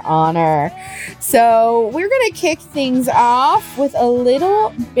Center honor. So we're going to kick things off with a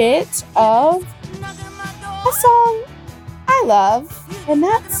little bit of a song I love, and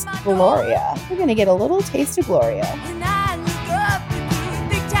that's Gloria. We're going to get a little taste of Gloria.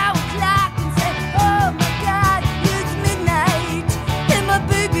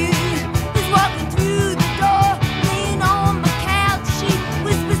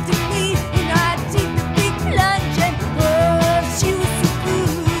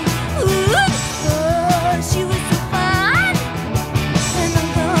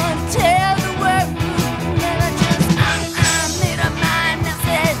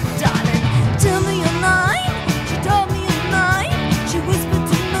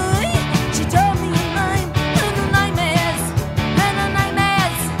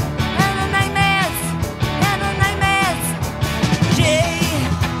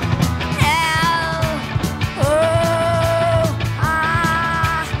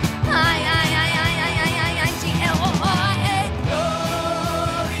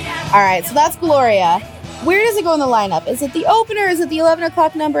 All right, so that's Gloria. Where does it go in the lineup? Is it the opener? Is it the 11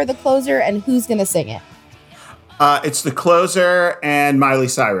 o'clock number, the closer, and who's going to sing it? It's the closer and Miley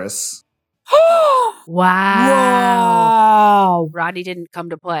Cyrus. Wow. Roddy didn't come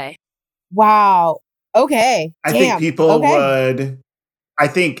to play. Wow. Okay. I think people would. I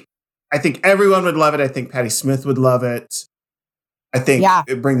think everyone would love it. I think Patti Smith would love it. I think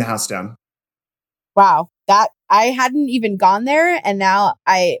it'd bring the house down. Wow. That I hadn't even gone there, and now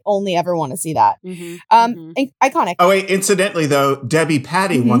I only ever want to see that. Iconic. Oh wait, incidentally though, Debbie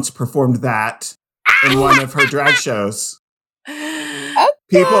Patty once performed that in one of her drag shows. Okay.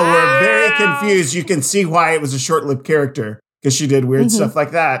 People were very confused. You can see why it was a short-lived character, because she did weird stuff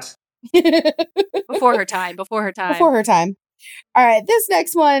like that. Before her time. All right, this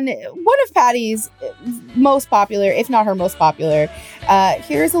next one of Patty's most popular, if not her most popular.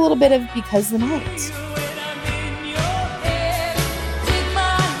 Here's a little bit of Because the Night.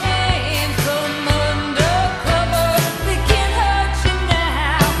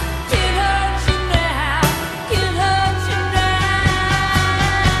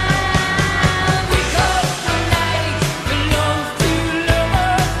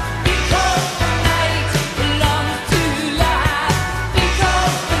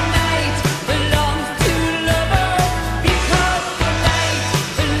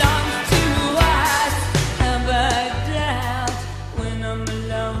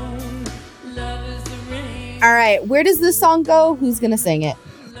 All right, where does this song go? Who's going to sing it?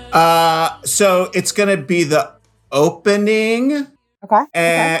 So it's going to be the opening. Okay.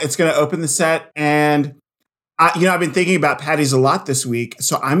 And it's going to open the set. And, I've been thinking about Patty's a lot this week.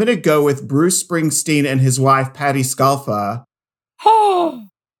 So I'm going to go with Bruce Springsteen and his wife, Patti Scialfa,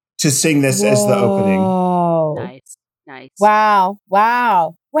 to sing this as the opening. Nice. Wow.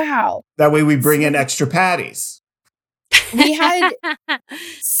 That way we bring in extra Patties. We had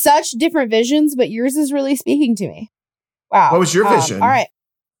such different visions, but yours is really speaking to me. Wow. What was your vision? All right.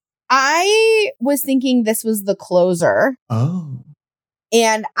 I was thinking this was the closer. Oh.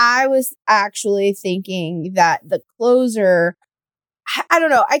 And I was actually thinking that the closer, I don't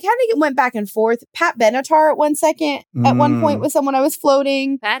know. I kind of went back and forth. Pat Benatar at one point was someone I was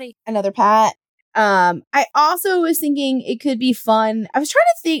floating. Patty. Another Pat. I also was thinking it could be fun. I was trying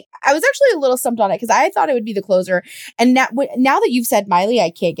to think. I was actually a little stumped on it because I thought it would be the closer. And now that you've said Miley, I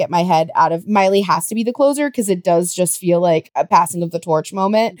can't get my head out of Miley has to be the closer because it does just feel like a passing of the torch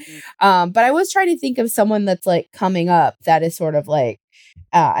moment. But I was trying to think of someone that's like coming up that is sort of like,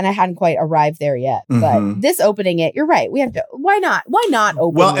 and I hadn't quite arrived there yet. But this opening it, you're right. We have to. Why not? Why not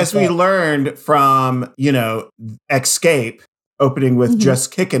open? Well, as we learned from Escape. Opening with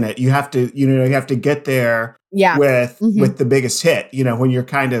Just Kicking It, you have to get there with the biggest hit, when you're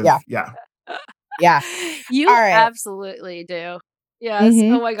kind of you absolutely do. Yes.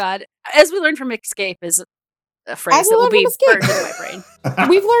 Oh my God. As we learned from Escape is a phrase that will be burned into my brain.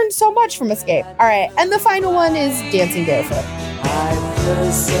 We've learned so much from Escape. All right. And the final one is Dancing Barefoot. I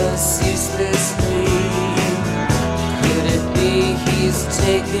feel so ceaselessly. Could it be he's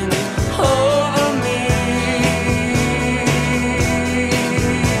taken over me?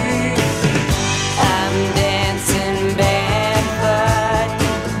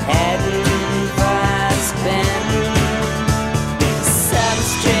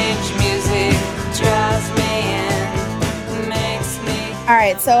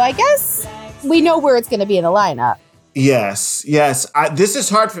 right, so I guess we know where it's going to be in the lineup. Yes. This is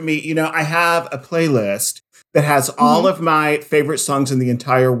hard for me. You know, I have a playlist that has all of my favorite songs in the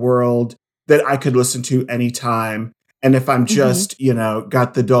entire world that I could listen to anytime. And if I'm just, you know,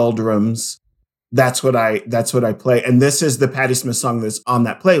 got the doldrums, that's what I play. And this is the Patti Smith song that's on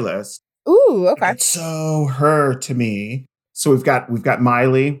that playlist. Ooh, okay. It's so her to me. So we've got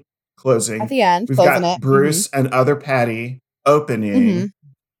Miley closing At the end, We've closing got it. Bruce and Other Patti opening.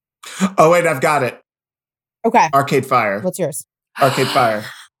 Oh wait, I've got it. Okay. Arcade Fire. What's yours? Arcade Fire.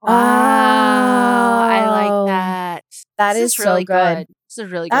 I like that. That This is really so good. This is a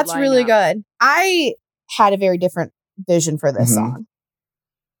really good. That's really lineup. good. I had a very different vision for this song.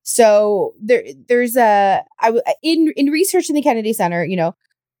 So there's in research in the Kennedy Center, you know,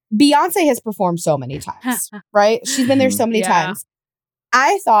 Beyonce has performed so many times, right? She's been there so many times.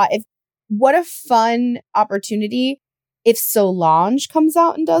 I thought, what a fun opportunity if Solange comes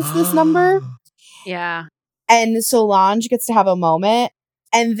out and does this number. Yeah. And Solange gets to have a moment.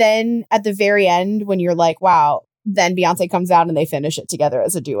 And then at the very end, when you're like, wow, then Beyonce comes out and they finish it together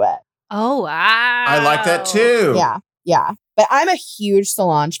as a duet. Oh, wow. I like that too. Yeah. But I'm a huge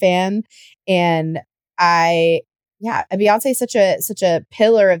Solange fan. And Beyonce is such a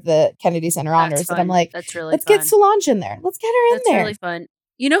pillar of the Kennedy Center honors that I'm like, that's really let's fun. get Solange in there. Let's get her in there. That's really fun.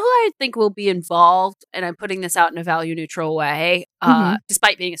 You know who I think will be involved, and I'm putting this out in a value neutral way,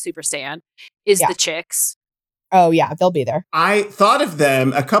 despite being a super stan, is the Chicks. Oh yeah, they'll be there. I thought of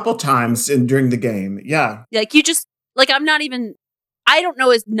them a couple times during the game. Yeah. Like you just I'm not even. I don't know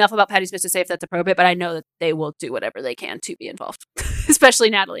enough about Patti Smith to say if that's appropriate, but I know that they will do whatever they can to be involved.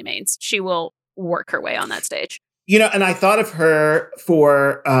 Especially Natalie Maines. She will work her way on that stage. You know, and I thought of her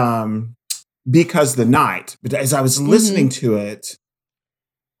for Because the Night, but as I was listening to it,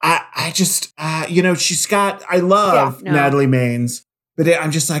 I just, you know, I love Natalie Maines, but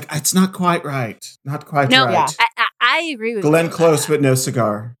I'm just like, it's not quite right. Not quite right. Yeah, I agree with Glenn you. Close, but no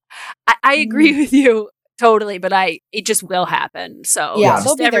cigar. I agree with you totally, but it just will happen. So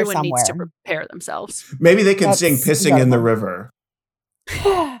they'll be there everyone needs to somewhere. prepare themselves. Maybe they can sing Pissing in the River.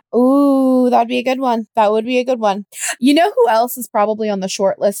 Ooh, that'd be a good one. That would be a good one. You know who else is probably on the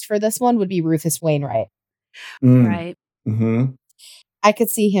short list for this one would be Rufus Wainwright. Right. Mm-hmm. I could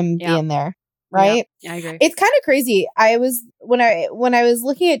see him being there. Right? Yeah, I agree. It's kind of crazy. I was when I was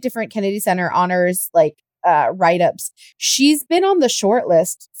looking at different Kennedy Center honors write-ups, she's been on the short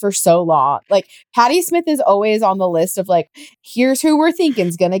list for so long. Like Patti Smith is always on the list of like, here's who we're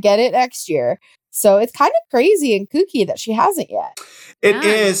thinking's gonna get it next year. So it's kind of crazy and kooky that she hasn't yet. It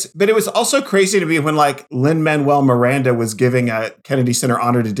is, but it was also crazy to me when like Lin-Manuel Miranda was giving a Kennedy Center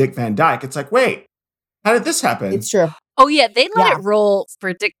honor to Dick Van Dyke. It's like, wait, how did this happen? It's true. Oh yeah, they let it roll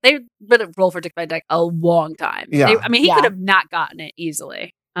for Dick. They let it roll for Dick Van Dyke a long time. Yeah. He could have not gotten it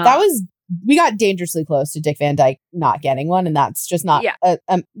easily. We got dangerously close to Dick Van Dyke not getting one, and that's just not. Yeah.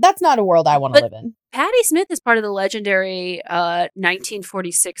 That's not a world I want to live in. Patti Smith is part of the legendary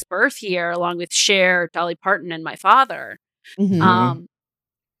 1946 birth year, along with Cher, Dolly Parton, and my father. Mm-hmm.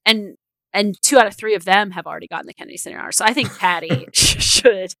 And 2 out of 3 of them have already gotten the Kennedy Center honor. So I think Patti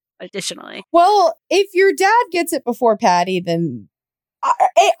should additionally. Well, if your dad gets it before Patti, then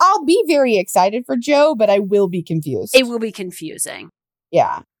I'll be very excited for Joe, but I will be confused. It will be confusing.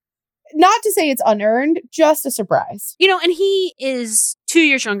 Yeah. Not to say it's unearned, just a surprise. You know, and he is 2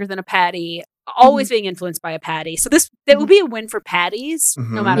 years younger than a Patti, always being influenced by a Patti. So that will be a win for Patties,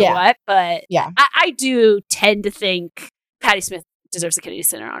 no matter what. But I do tend to think Patti Smith deserves the Kennedy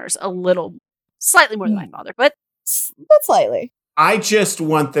Center honors slightly more than my father, but slightly. I just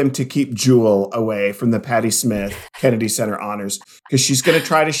want them to keep Jewel away from the Patti Smith Kennedy Center honors because she's going to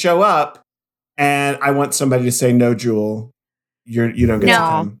try to show up, and I want somebody to say, "No, Jewel, you don't get to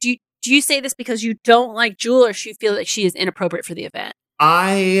come." Do you say this because you don't like Jewel, or you feel that she is inappropriate for the event?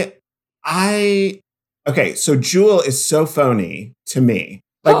 Okay, so Jewel is so phony to me.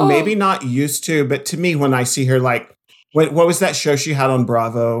 Like maybe not used to, but to me, when I see her, like, what was that show she had on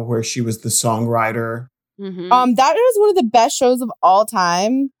Bravo where she was the songwriter? Mm-hmm. That was one of the best shows of all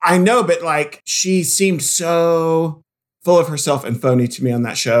time. I know, but like she seemed so full of herself and phony to me on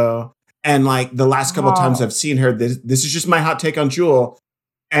that show. And like the last couple times I've seen her, this is just my hot take on Jewel.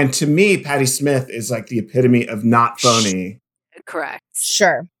 And to me, Patti Smith is like the epitome of not phony. Correct.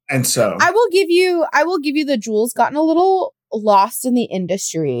 Sure. And so I will give you the Jewel's gotten a little lost in the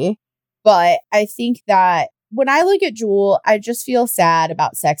industry, but I think that when I look at Jewel, I just feel sad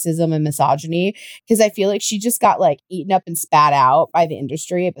about sexism and misogyny because I feel like she just got like eaten up and spat out by the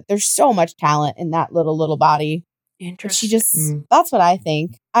industry. But there's so much talent in that little body. Interesting. She just, that's what I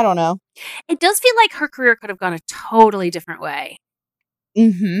think. I don't know. It does feel like her career could have gone a totally different way.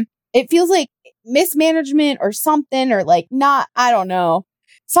 It feels like mismanagement or something, or like not, I don't know.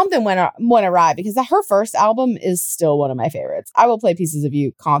 Something went awry, because her first album is still one of my favorites. I will play Pieces of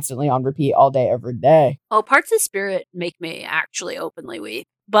You constantly on repeat all day, every day. Oh, Parts of Spirit make me actually openly weep.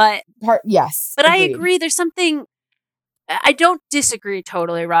 But yes. But agreed. I agree. There's something, I don't disagree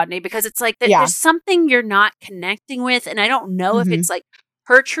totally, Rodney, because it's like there's something you're not connecting with. And I don't know if it's like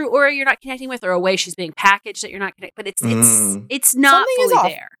her true aura you're not connecting with, or a way she's being packaged that you're not connecting. But it's not Something is fully off.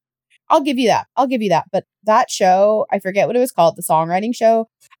 there. I'll give you that. But that show, I forget what it was called, the songwriting show.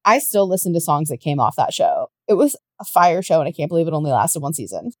 I still listen to songs that came off that show. It was a fire show, and I can't believe it only lasted one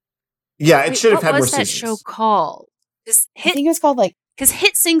season. Yeah, it should have had more seasons. What was that show called? I think it was called like... Because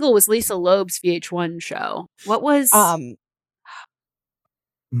Hit Single was Lisa Loeb's VH1 show. What was... I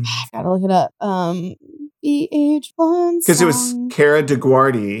gotta look it up. VH1 Because it was Cara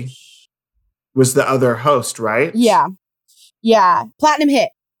DeGuardi was the other host, right? Yeah. Platinum Hit.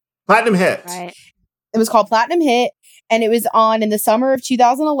 Right. It was called Platinum Hit, and it was on in the summer of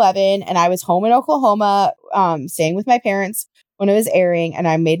 2011, and I was home in Oklahoma, staying with my parents when it was airing, and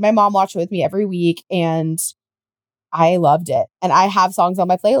I made my mom watch it with me every week, and I loved it. And I have songs on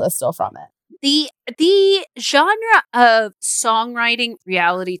my playlist still from it. The genre of songwriting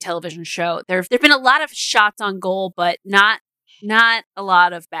reality television show, there've been a lot of shots on goal, but not a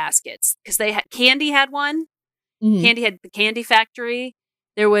lot of baskets. Because Candy had one. Candy had the Candy Factory.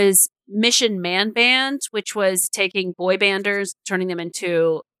 There was Mission Man Band, which was taking boy banders, turning them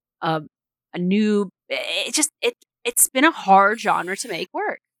into a new. It's been a hard genre to make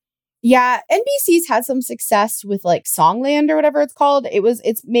work. Yeah, NBC's had some success with like Songland or whatever it's called.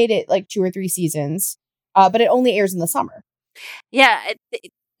 It's made it like 2 or 3 seasons, but it only airs in the summer. Yeah,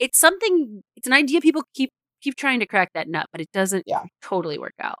 it's something. It's an idea people keep trying to crack that nut, but it doesn't totally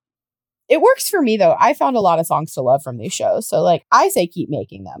work out. It works for me though. I found a lot of songs to love from these shows, so like I say keep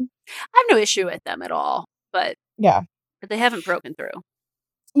making them. I have no issue with them at all, but they haven't broken through.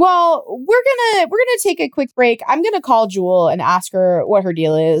 Well, we're gonna take a quick break. I'm gonna call Jewel and ask her what her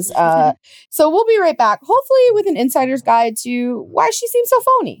deal is. So we'll be right back, hopefully with an insider's guide to why she seems so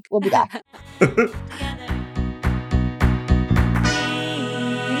phony. We'll be back.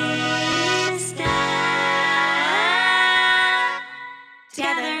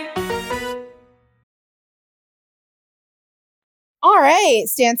 All right,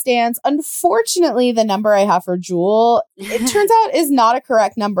 Stans. Unfortunately, the number I have for Jewel, it turns out is not a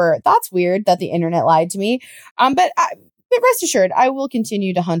correct number. That's weird that the internet lied to me. But rest assured, I will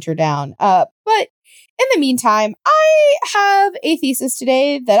continue to hunt her down. But in the meantime, I have a thesis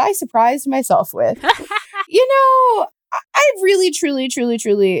today that I surprised myself with. I really, truly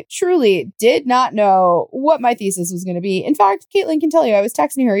did not know what my thesis was going to be. In fact, Caitlin can tell you, I was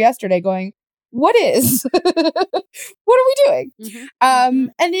texting her yesterday going, what are we doing?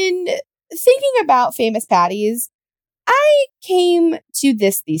 And in thinking about famous Patties, I came to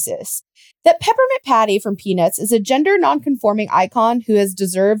this thesis that Peppermint Patty from Peanuts is a gender nonconforming icon who has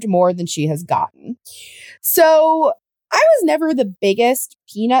deserved more than she has gotten. So I was never the biggest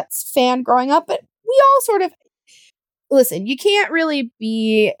Peanuts fan growing up, but we all sort of, listen, you can't really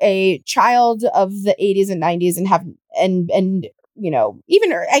be a child of the 80s and 90s and have, and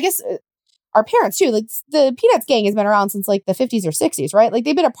even, I guess, our parents too, like the Peanuts gang has been around since like the 50s or 60s, right? Like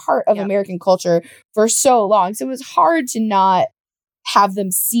they've been a part of American culture for so long. So it was hard to not have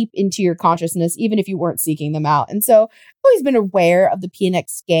them seep into your consciousness, even if you weren't seeking them out. And so I've always been aware of the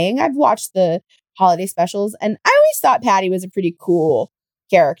Peanuts gang. I've watched the holiday specials, and I always thought Patty was a pretty cool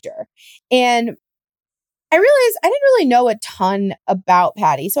character. And I realized I didn't really know a ton about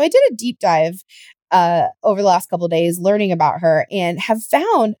Patty. So I did a deep dive over the last couple of days learning about her, and have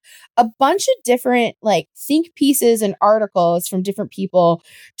found a bunch of different like think pieces and articles from different people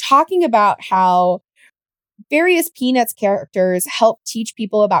talking about how various Peanuts characters help teach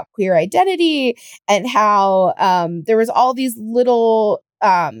people about queer identity, and how there was all these little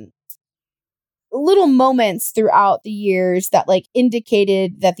moments throughout the years that like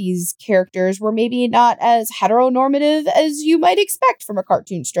indicated that these characters were maybe not as heteronormative as you might expect from a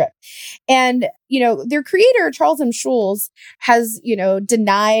cartoon strip. And, their creator, Charles M. Schulz, has,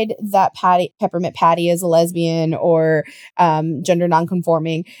 denied that Peppermint Patty is a lesbian or gender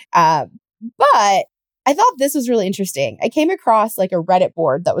nonconforming. But I thought this was really interesting. I came across like a Reddit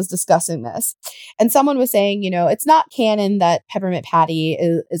board that was discussing this, and someone was saying, it's not canon that Peppermint Patty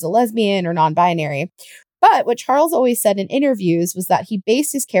is a lesbian or non-binary. But what Charles always said in interviews was that he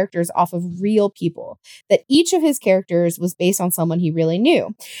based his characters off of real people, that each of his characters was based on someone he really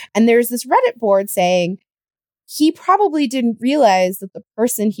knew. And there's this Reddit board saying he probably didn't realize that the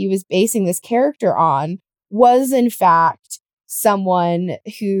person he was basing this character on was in fact someone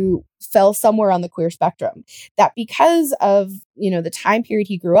who fell somewhere on the queer spectrum, that because of, the time period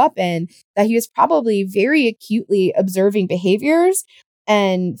he grew up in, that he was probably very acutely observing behaviors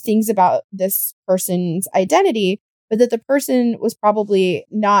and things about this person's identity, but that the person was probably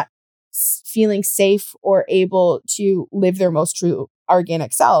not feeling safe or able to live their most true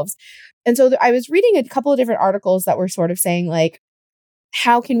organic selves. And so I was reading a couple of different articles that were sort of saying, like,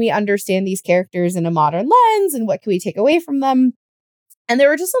 how can we understand these characters in a modern lens and what can we take away from them? And there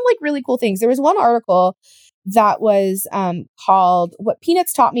were just some like really cool things. There was one article that was called What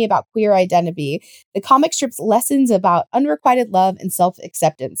Peanuts Taught Me About Queer Identity, the comic strip's lessons about unrequited love and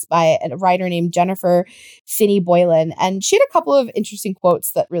self-acceptance, by a writer named Jennifer Finney Boylan. And she had a couple of interesting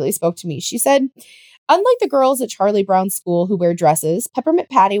quotes that really spoke to me. She said, "Unlike the girls at Charlie Brown's school who wear dresses, Peppermint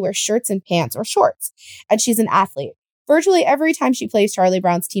Patty wears shirts and pants or shorts, and she's an athlete. Virtually every time she plays Charlie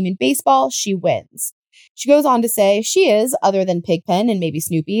Brown's team in baseball, she wins." She goes on to say she is, other than Pigpen and maybe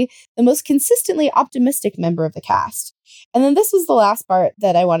Snoopy, the most consistently optimistic member of the cast. And then this was the last part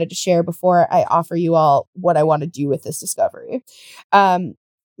that I wanted to share before I offer you all what I want to do with this discovery.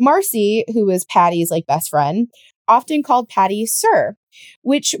 Marcy, who was Patty's like best friend, often called Patty Sir,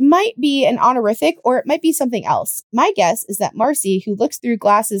 which might be an honorific or it might be something else. My guess is that Marcy, who looks through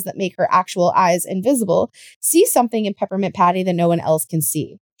glasses that make her actual eyes invisible, sees something in Peppermint Patty that no one else can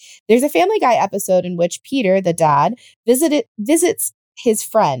see. There's a Family Guy episode in which Peter, the dad, visits his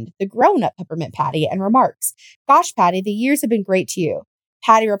friend, the grown-up Peppermint Patty, and remarks, "Gosh, Patty, the years have been great to you."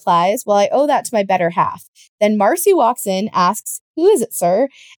 Patty replies, "Well, I owe that to my better half." Then Marcy walks in, asks, "Who is it, sir?"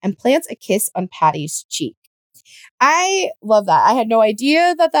 and plants a kiss on Patty's cheek. I love that. I had no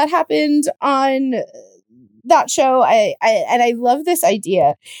idea that happened on that show. I love this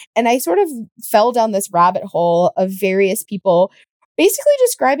idea. And I sort of fell down this rabbit hole of various people basically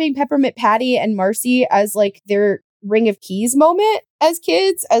describing Peppermint Patty and Marcy as like their Ring of Keys moment as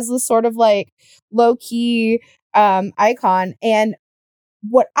kids, as the sort of like low key icon. And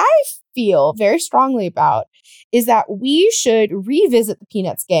what I feel very strongly about is that we should revisit the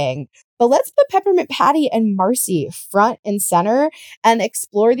Peanuts gang, but let's put Peppermint Patty and Marcy front and center and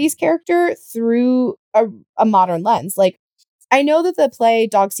explore these characters through a modern lens. Like, I know that the play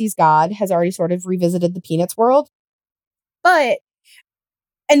Dog Sees God has already sort of revisited the Peanuts world,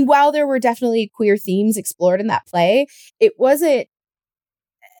 and while there were definitely queer themes explored in that play, it wasn't,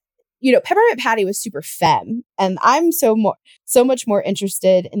 Peppermint Patty was super femme, and I'm so much more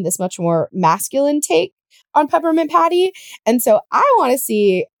interested in this much more masculine take on Peppermint Patty. And so I want to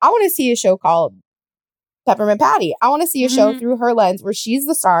see a show called Peppermint Patty. I want to see a show through her lens where she's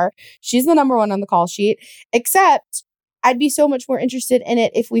the star, she's the number one on the call sheet, except I'd be so much more interested in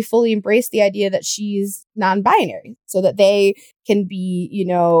it if we fully embrace the idea that she's non-binary, so that they can be,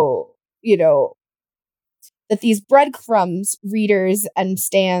 that these breadcrumbs readers and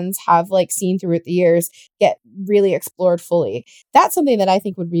stans have like seen throughout the years get really explored fully. That's something that I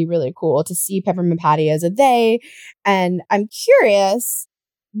think would be really cool to see Peppermint Patty as a they. And I'm curious,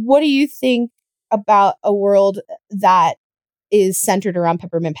 what do you think about a world that is centered around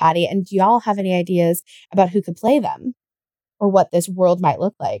Peppermint Patty? And do y'all have any ideas about who could play them or what this world might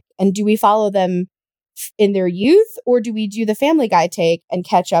look like? And do we follow them in their youth, or do we do the Family Guy take and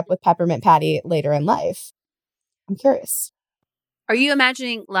catch up with Peppermint Patty later in life? I'm curious. Are you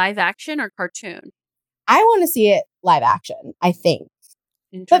imagining live action or cartoon? I want to see it live action, I think.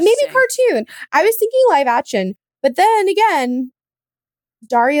 But maybe cartoon. I was thinking live action, but then again,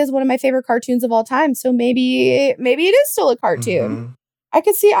 Daria is one of my favorite cartoons of all time, so maybe it is still a cartoon. Mm-hmm. I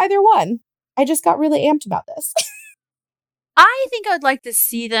could see either one. I just got really amped about this. I think I'd like to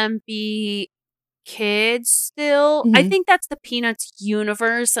see them be kids still. Mm-hmm. I think that's the Peanuts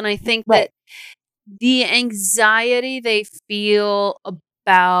universe, and I think that the anxiety they feel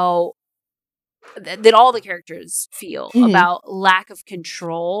about that all the characters feel about lack of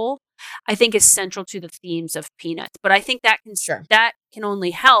control, I think is central to the themes of Peanuts. But I think that can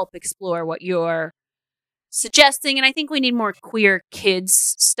only help explore what you're suggesting, and I think we need more queer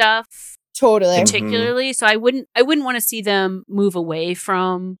kids stuff. Totally. Particularly. Mm-hmm. So I wouldn't want to see them move away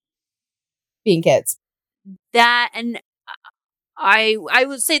from being kids. That, and I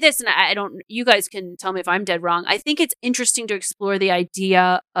would say this, and I don't, you guys can tell me if I'm dead wrong. I think it's interesting to explore the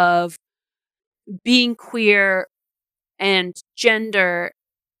idea of being queer and gender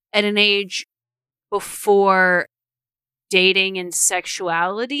at an age before dating and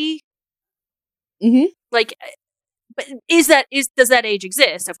sexuality. Mm-hmm. Like, but does that age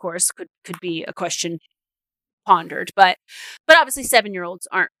exist? Of course, could be a question pondered, but obviously 7-year-olds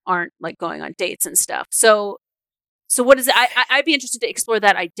aren't like going on dates and stuff. So So what is it? I'd be interested to explore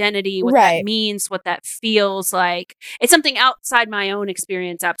that identity, what that means, what that feels like. It's something outside my own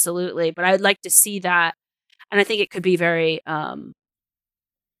experience, absolutely, but I'd like to see that. And I think it could be very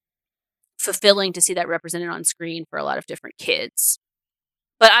fulfilling to see that represented on screen for a lot of different kids.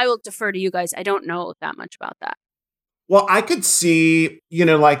 But I will defer to you guys. I don't know that much about that. Well, I could see,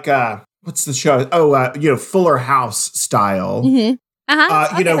 like, what's the show? Oh, Fuller House style. Mm-hmm.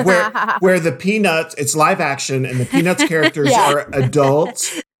 Where the Peanuts, it's live action, and the Peanuts characters are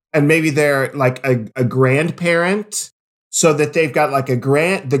adults, and maybe they're like a grandparent, so that they've got like the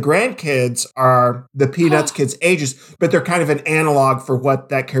grandkids are the Peanuts kids' ages, but they're kind of an analog for what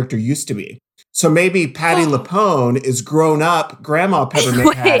that character used to be. So maybe Patti LuPone is grown up Grandma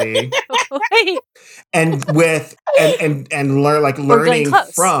Peppermint Patty, and learning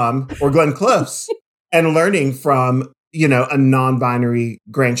from, or Glenn Close, and learning from, a non-binary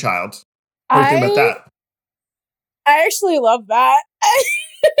grandchild. What do you think about that? I actually love that.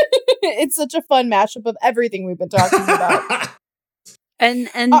 It's such a fun mashup of everything we've been talking about.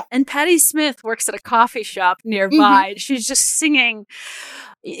 And Patti Smith works at a coffee shop nearby. Mm-hmm. She's just singing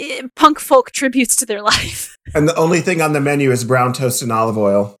punk folk tributes to their life. And the only thing on the menu is brown toast and olive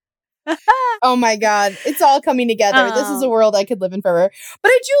oil. Oh my God. It's all coming together. This is a world I could live in forever. But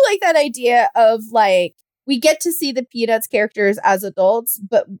I do like that idea of like, we get to see the Peanuts characters as adults,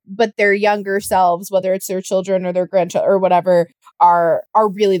 but their younger selves, whether it's their children or their grandchildren or whatever, are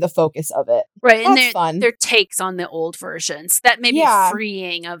really the focus of it. Right. That's and fun. Their takes on the old versions. That may be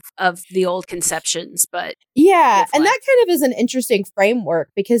freeing of the old conceptions, but yeah. And that kind of is an interesting framework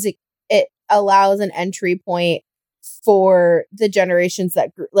because it allows an entry point for the generations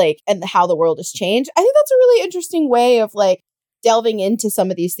that and how the world has changed. I think that's a really interesting way of like delving into some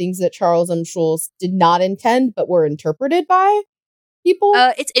of these things that Charles M. Schulz did not intend, but were interpreted by people.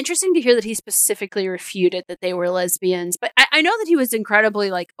 It's interesting to hear that he specifically refuted that they were lesbians, but I know that he was incredibly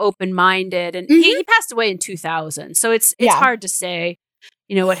like open-minded, and he passed away in 2000. So it's hard to say,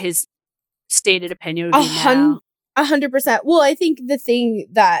 what his stated opinion would be now. 100%. Well, I think the thing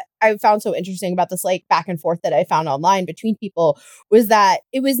that I found so interesting about this like back and forth that I found online between people was that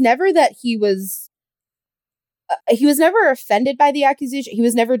it was never that he was never offended by the accusation. He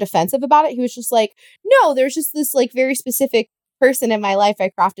was never defensive about it. He was just like, no, there's just this like very specific person in my life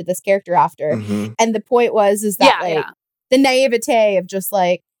I crafted this character after. Mm-hmm. And the point is that the naivete of just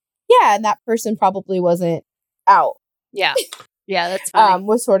like, and that person probably wasn't out. Yeah. Yeah, that's funny.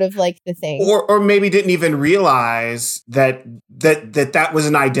 Was sort of like the thing. Or maybe didn't even realize that was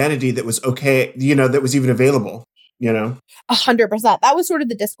an identity that was okay, that was even available. 100%. That was sort of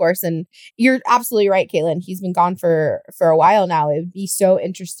the discourse. And you're absolutely right, Caitlin. He's been gone for a while now. It would be so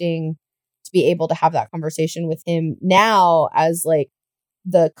interesting to be able to have that conversation with him now as like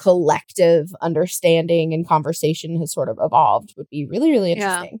the collective understanding and conversation has sort of evolved would be really, really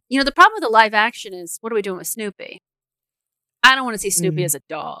interesting. Yeah. The problem with the live action is, what are we doing with Snoopy? I don't want to see Snoopy as a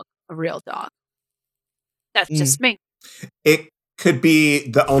dog, a real dog. That's just me. It could be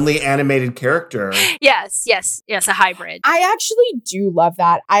the only animated character. Yes, a hybrid. I actually do love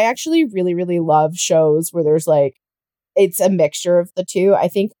that. I actually really, really love shows where there's like, it's a mixture of the two. I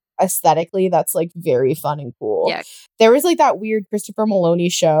think aesthetically that's like very fun and cool. Yeah. There was like that weird Christopher Maloney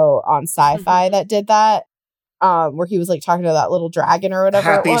show on Sci-Fi that did that, where he was like talking to that little dragon or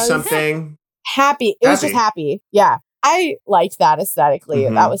whatever. Happy it was. something. Happy. It was just happy. Yeah. I liked that aesthetically.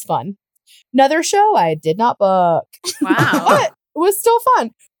 Mm-hmm. That was fun. Another show I did not book. Wow. But was still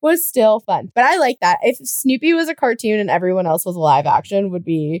fun. But I like that. If Snoopy was a cartoon and everyone else was live action, would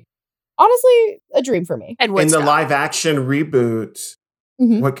be honestly a dream for me. And in the live action reboot,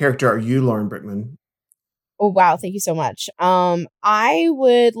 what character are you, Lauren Brickman? Oh wow, thank you so much. I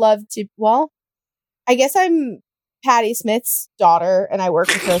would love to. Well, I guess I'm Patti Smith's daughter, and I work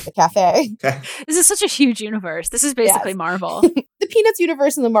with her at the cafe. Okay. This is such a huge universe. This is basically Marvel. The Peanuts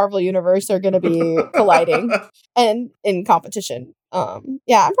universe and the Marvel universe are going to be colliding and in competition. I'm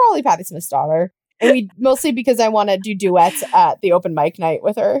probably Patti Smith's daughter, and we mostly because I want to do duets at the open mic night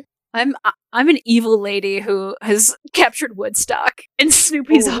with her. I'm an evil lady who has captured Woodstock, and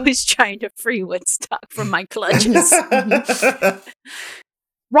Snoopy's always trying to free Woodstock from my clutches.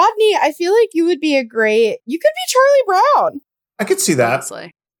 Rodney, I feel like you could be Charlie Brown. I could see that.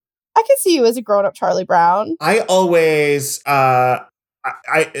 Honestly. I could see you as a grown-up Charlie Brown. I always, not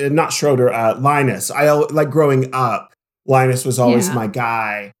Schroeder, Linus. I like growing up. Linus was always my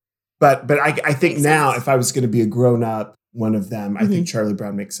guy. But I think now, if I was going to be a grown-up one of them, I think Charlie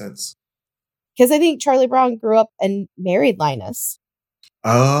Brown makes sense. Because I think Charlie Brown grew up and married Linus.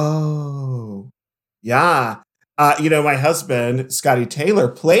 Oh, yeah. My husband, Scotty Taylor,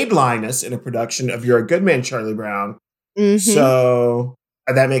 played Linus in a production of You're a Good Man, Charlie Brown. Mhm. So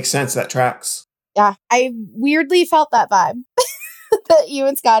that makes sense. That tracks. Yeah, I weirdly felt that vibe that you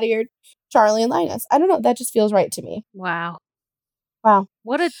and Scotty are Charlie and Linus. I don't know. That just feels right to me. Wow. Wow.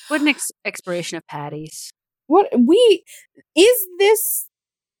 What an expiration of patties. Is this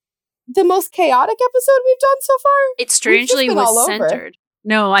the most chaotic episode we've done so far? It strangely been all was over. centered.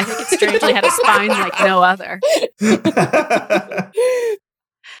 No, I think it strangely had a spine like no other. I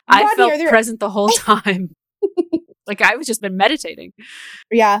Rodney, felt are there- present the whole time. Like I was just been meditating.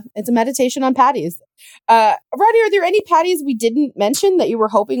 Yeah, it's a meditation on patties. Rodney, are there any patties we didn't mention that you were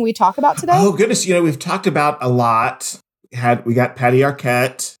hoping we talk about today? Oh goodness, we've talked about a lot. We got Patty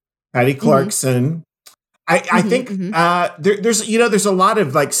Arquette, Patty Clarkson. I think there's a lot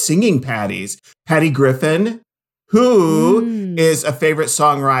of like singing Patties. Patty Griffin, who is a favorite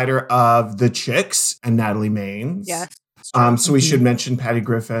songwriter of The Chicks and Natalie Maines. Yes. So we should mention Patty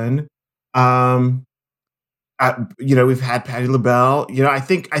Griffin. We've had Patti LaBelle. I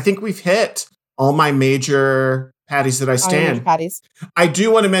think we've hit all my major Patties that I stand. Patties. I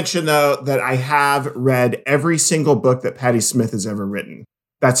do want to mention though that I have read every single book that Patti Smith has ever written.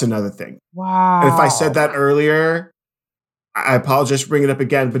 That's another thing. Wow. And if I said that earlier, I apologize for bringing it up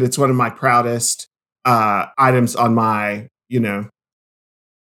again, but it's one of my proudest items on my,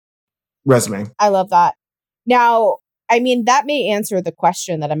 resume. I love that. Now, I mean, that may answer the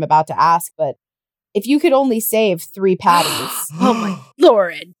question that I'm about to ask, but if you could only save 3 patties, Oh my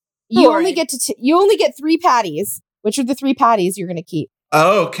Lord. you only get you only get 3 patties. Which are the 3 patties you're going to keep?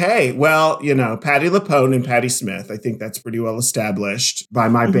 Okay. Well, Patti LuPone and Patti Smith. I think that's pretty well established by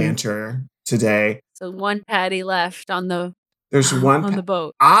my banter today. So 1 patty left on the There's one on the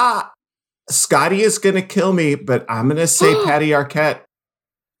boat. Scotty is going to kill me, but I'm going to say Patty Arquette.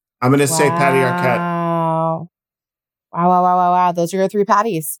 I'm going to say Patty Arquette. Wow. Those are your 3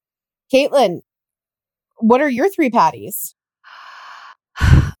 patties. Caitlin, what are your 3 patties?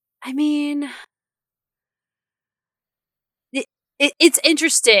 I mean, it's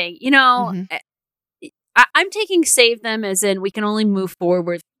interesting. I'm taking save them as in we can only move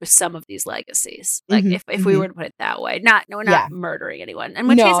forward with some of these legacies. Like if we were to put it that way, we're not murdering anyone. In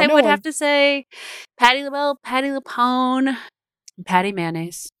which case I would have to say Patti LaBelle, Patti LuPone, and Patty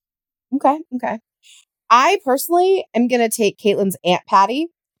Mayonnaise. Okay. I personally am going to take Caitlin's Aunt Patty.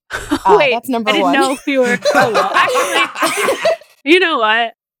 Wait, that's number 1. I didn't know if you were. Oh, well, actually, you know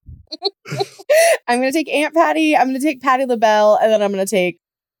what? I'm going to take Aunt Patty. I'm going to take Patti LaBelle, and then I'm going to take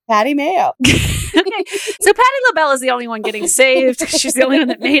Patty Mayo. Okay, so Patti LaBelle is the only one getting saved. She's the only one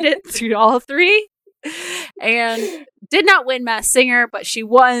that made it through all 3, and did not win Masked Singer, but she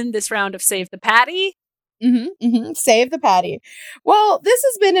won this round of Save the Patty. Save the Patty. Well, this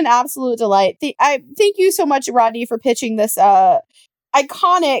has been an absolute delight. Thank you so much, Rodney, for pitching this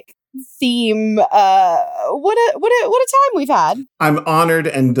iconic theme. What a time we've had. I'm honored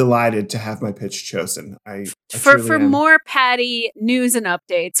and delighted to have my pitch chosen. I For truly am. more Patty news and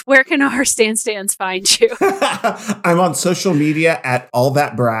updates, where can our stands find you? I'm on social media at All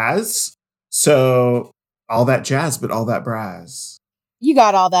That Braz. So all that jazz, but all that braz. You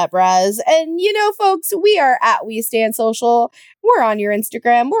got all that, Braz. And folks, we are at We Stand Social. We're on your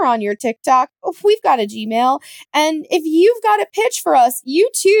Instagram. We're on your TikTok. We've got a Gmail. And if you've got a pitch for us, you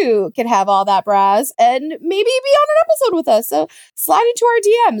too can have all that, Braz, and maybe be on an episode with us. So slide into our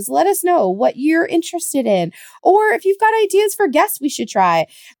DMs. Let us know what you're interested in. Or if you've got ideas for guests we should try.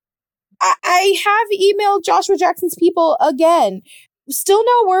 I have emailed Joshua Jackson's people again. Still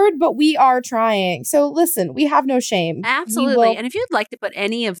no word, but we are trying. So listen, we have no shame. Absolutely. And if you'd like to put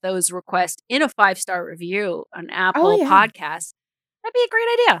any of those requests in a 5-star review on Apple Podcasts, that'd be a great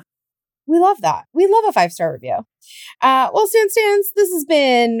idea. We love that. We love a 5-star review. Well, Stands, this has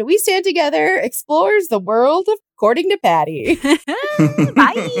been We Stand Together Explores the World According to Patty.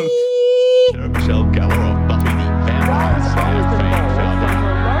 Bye. Michelle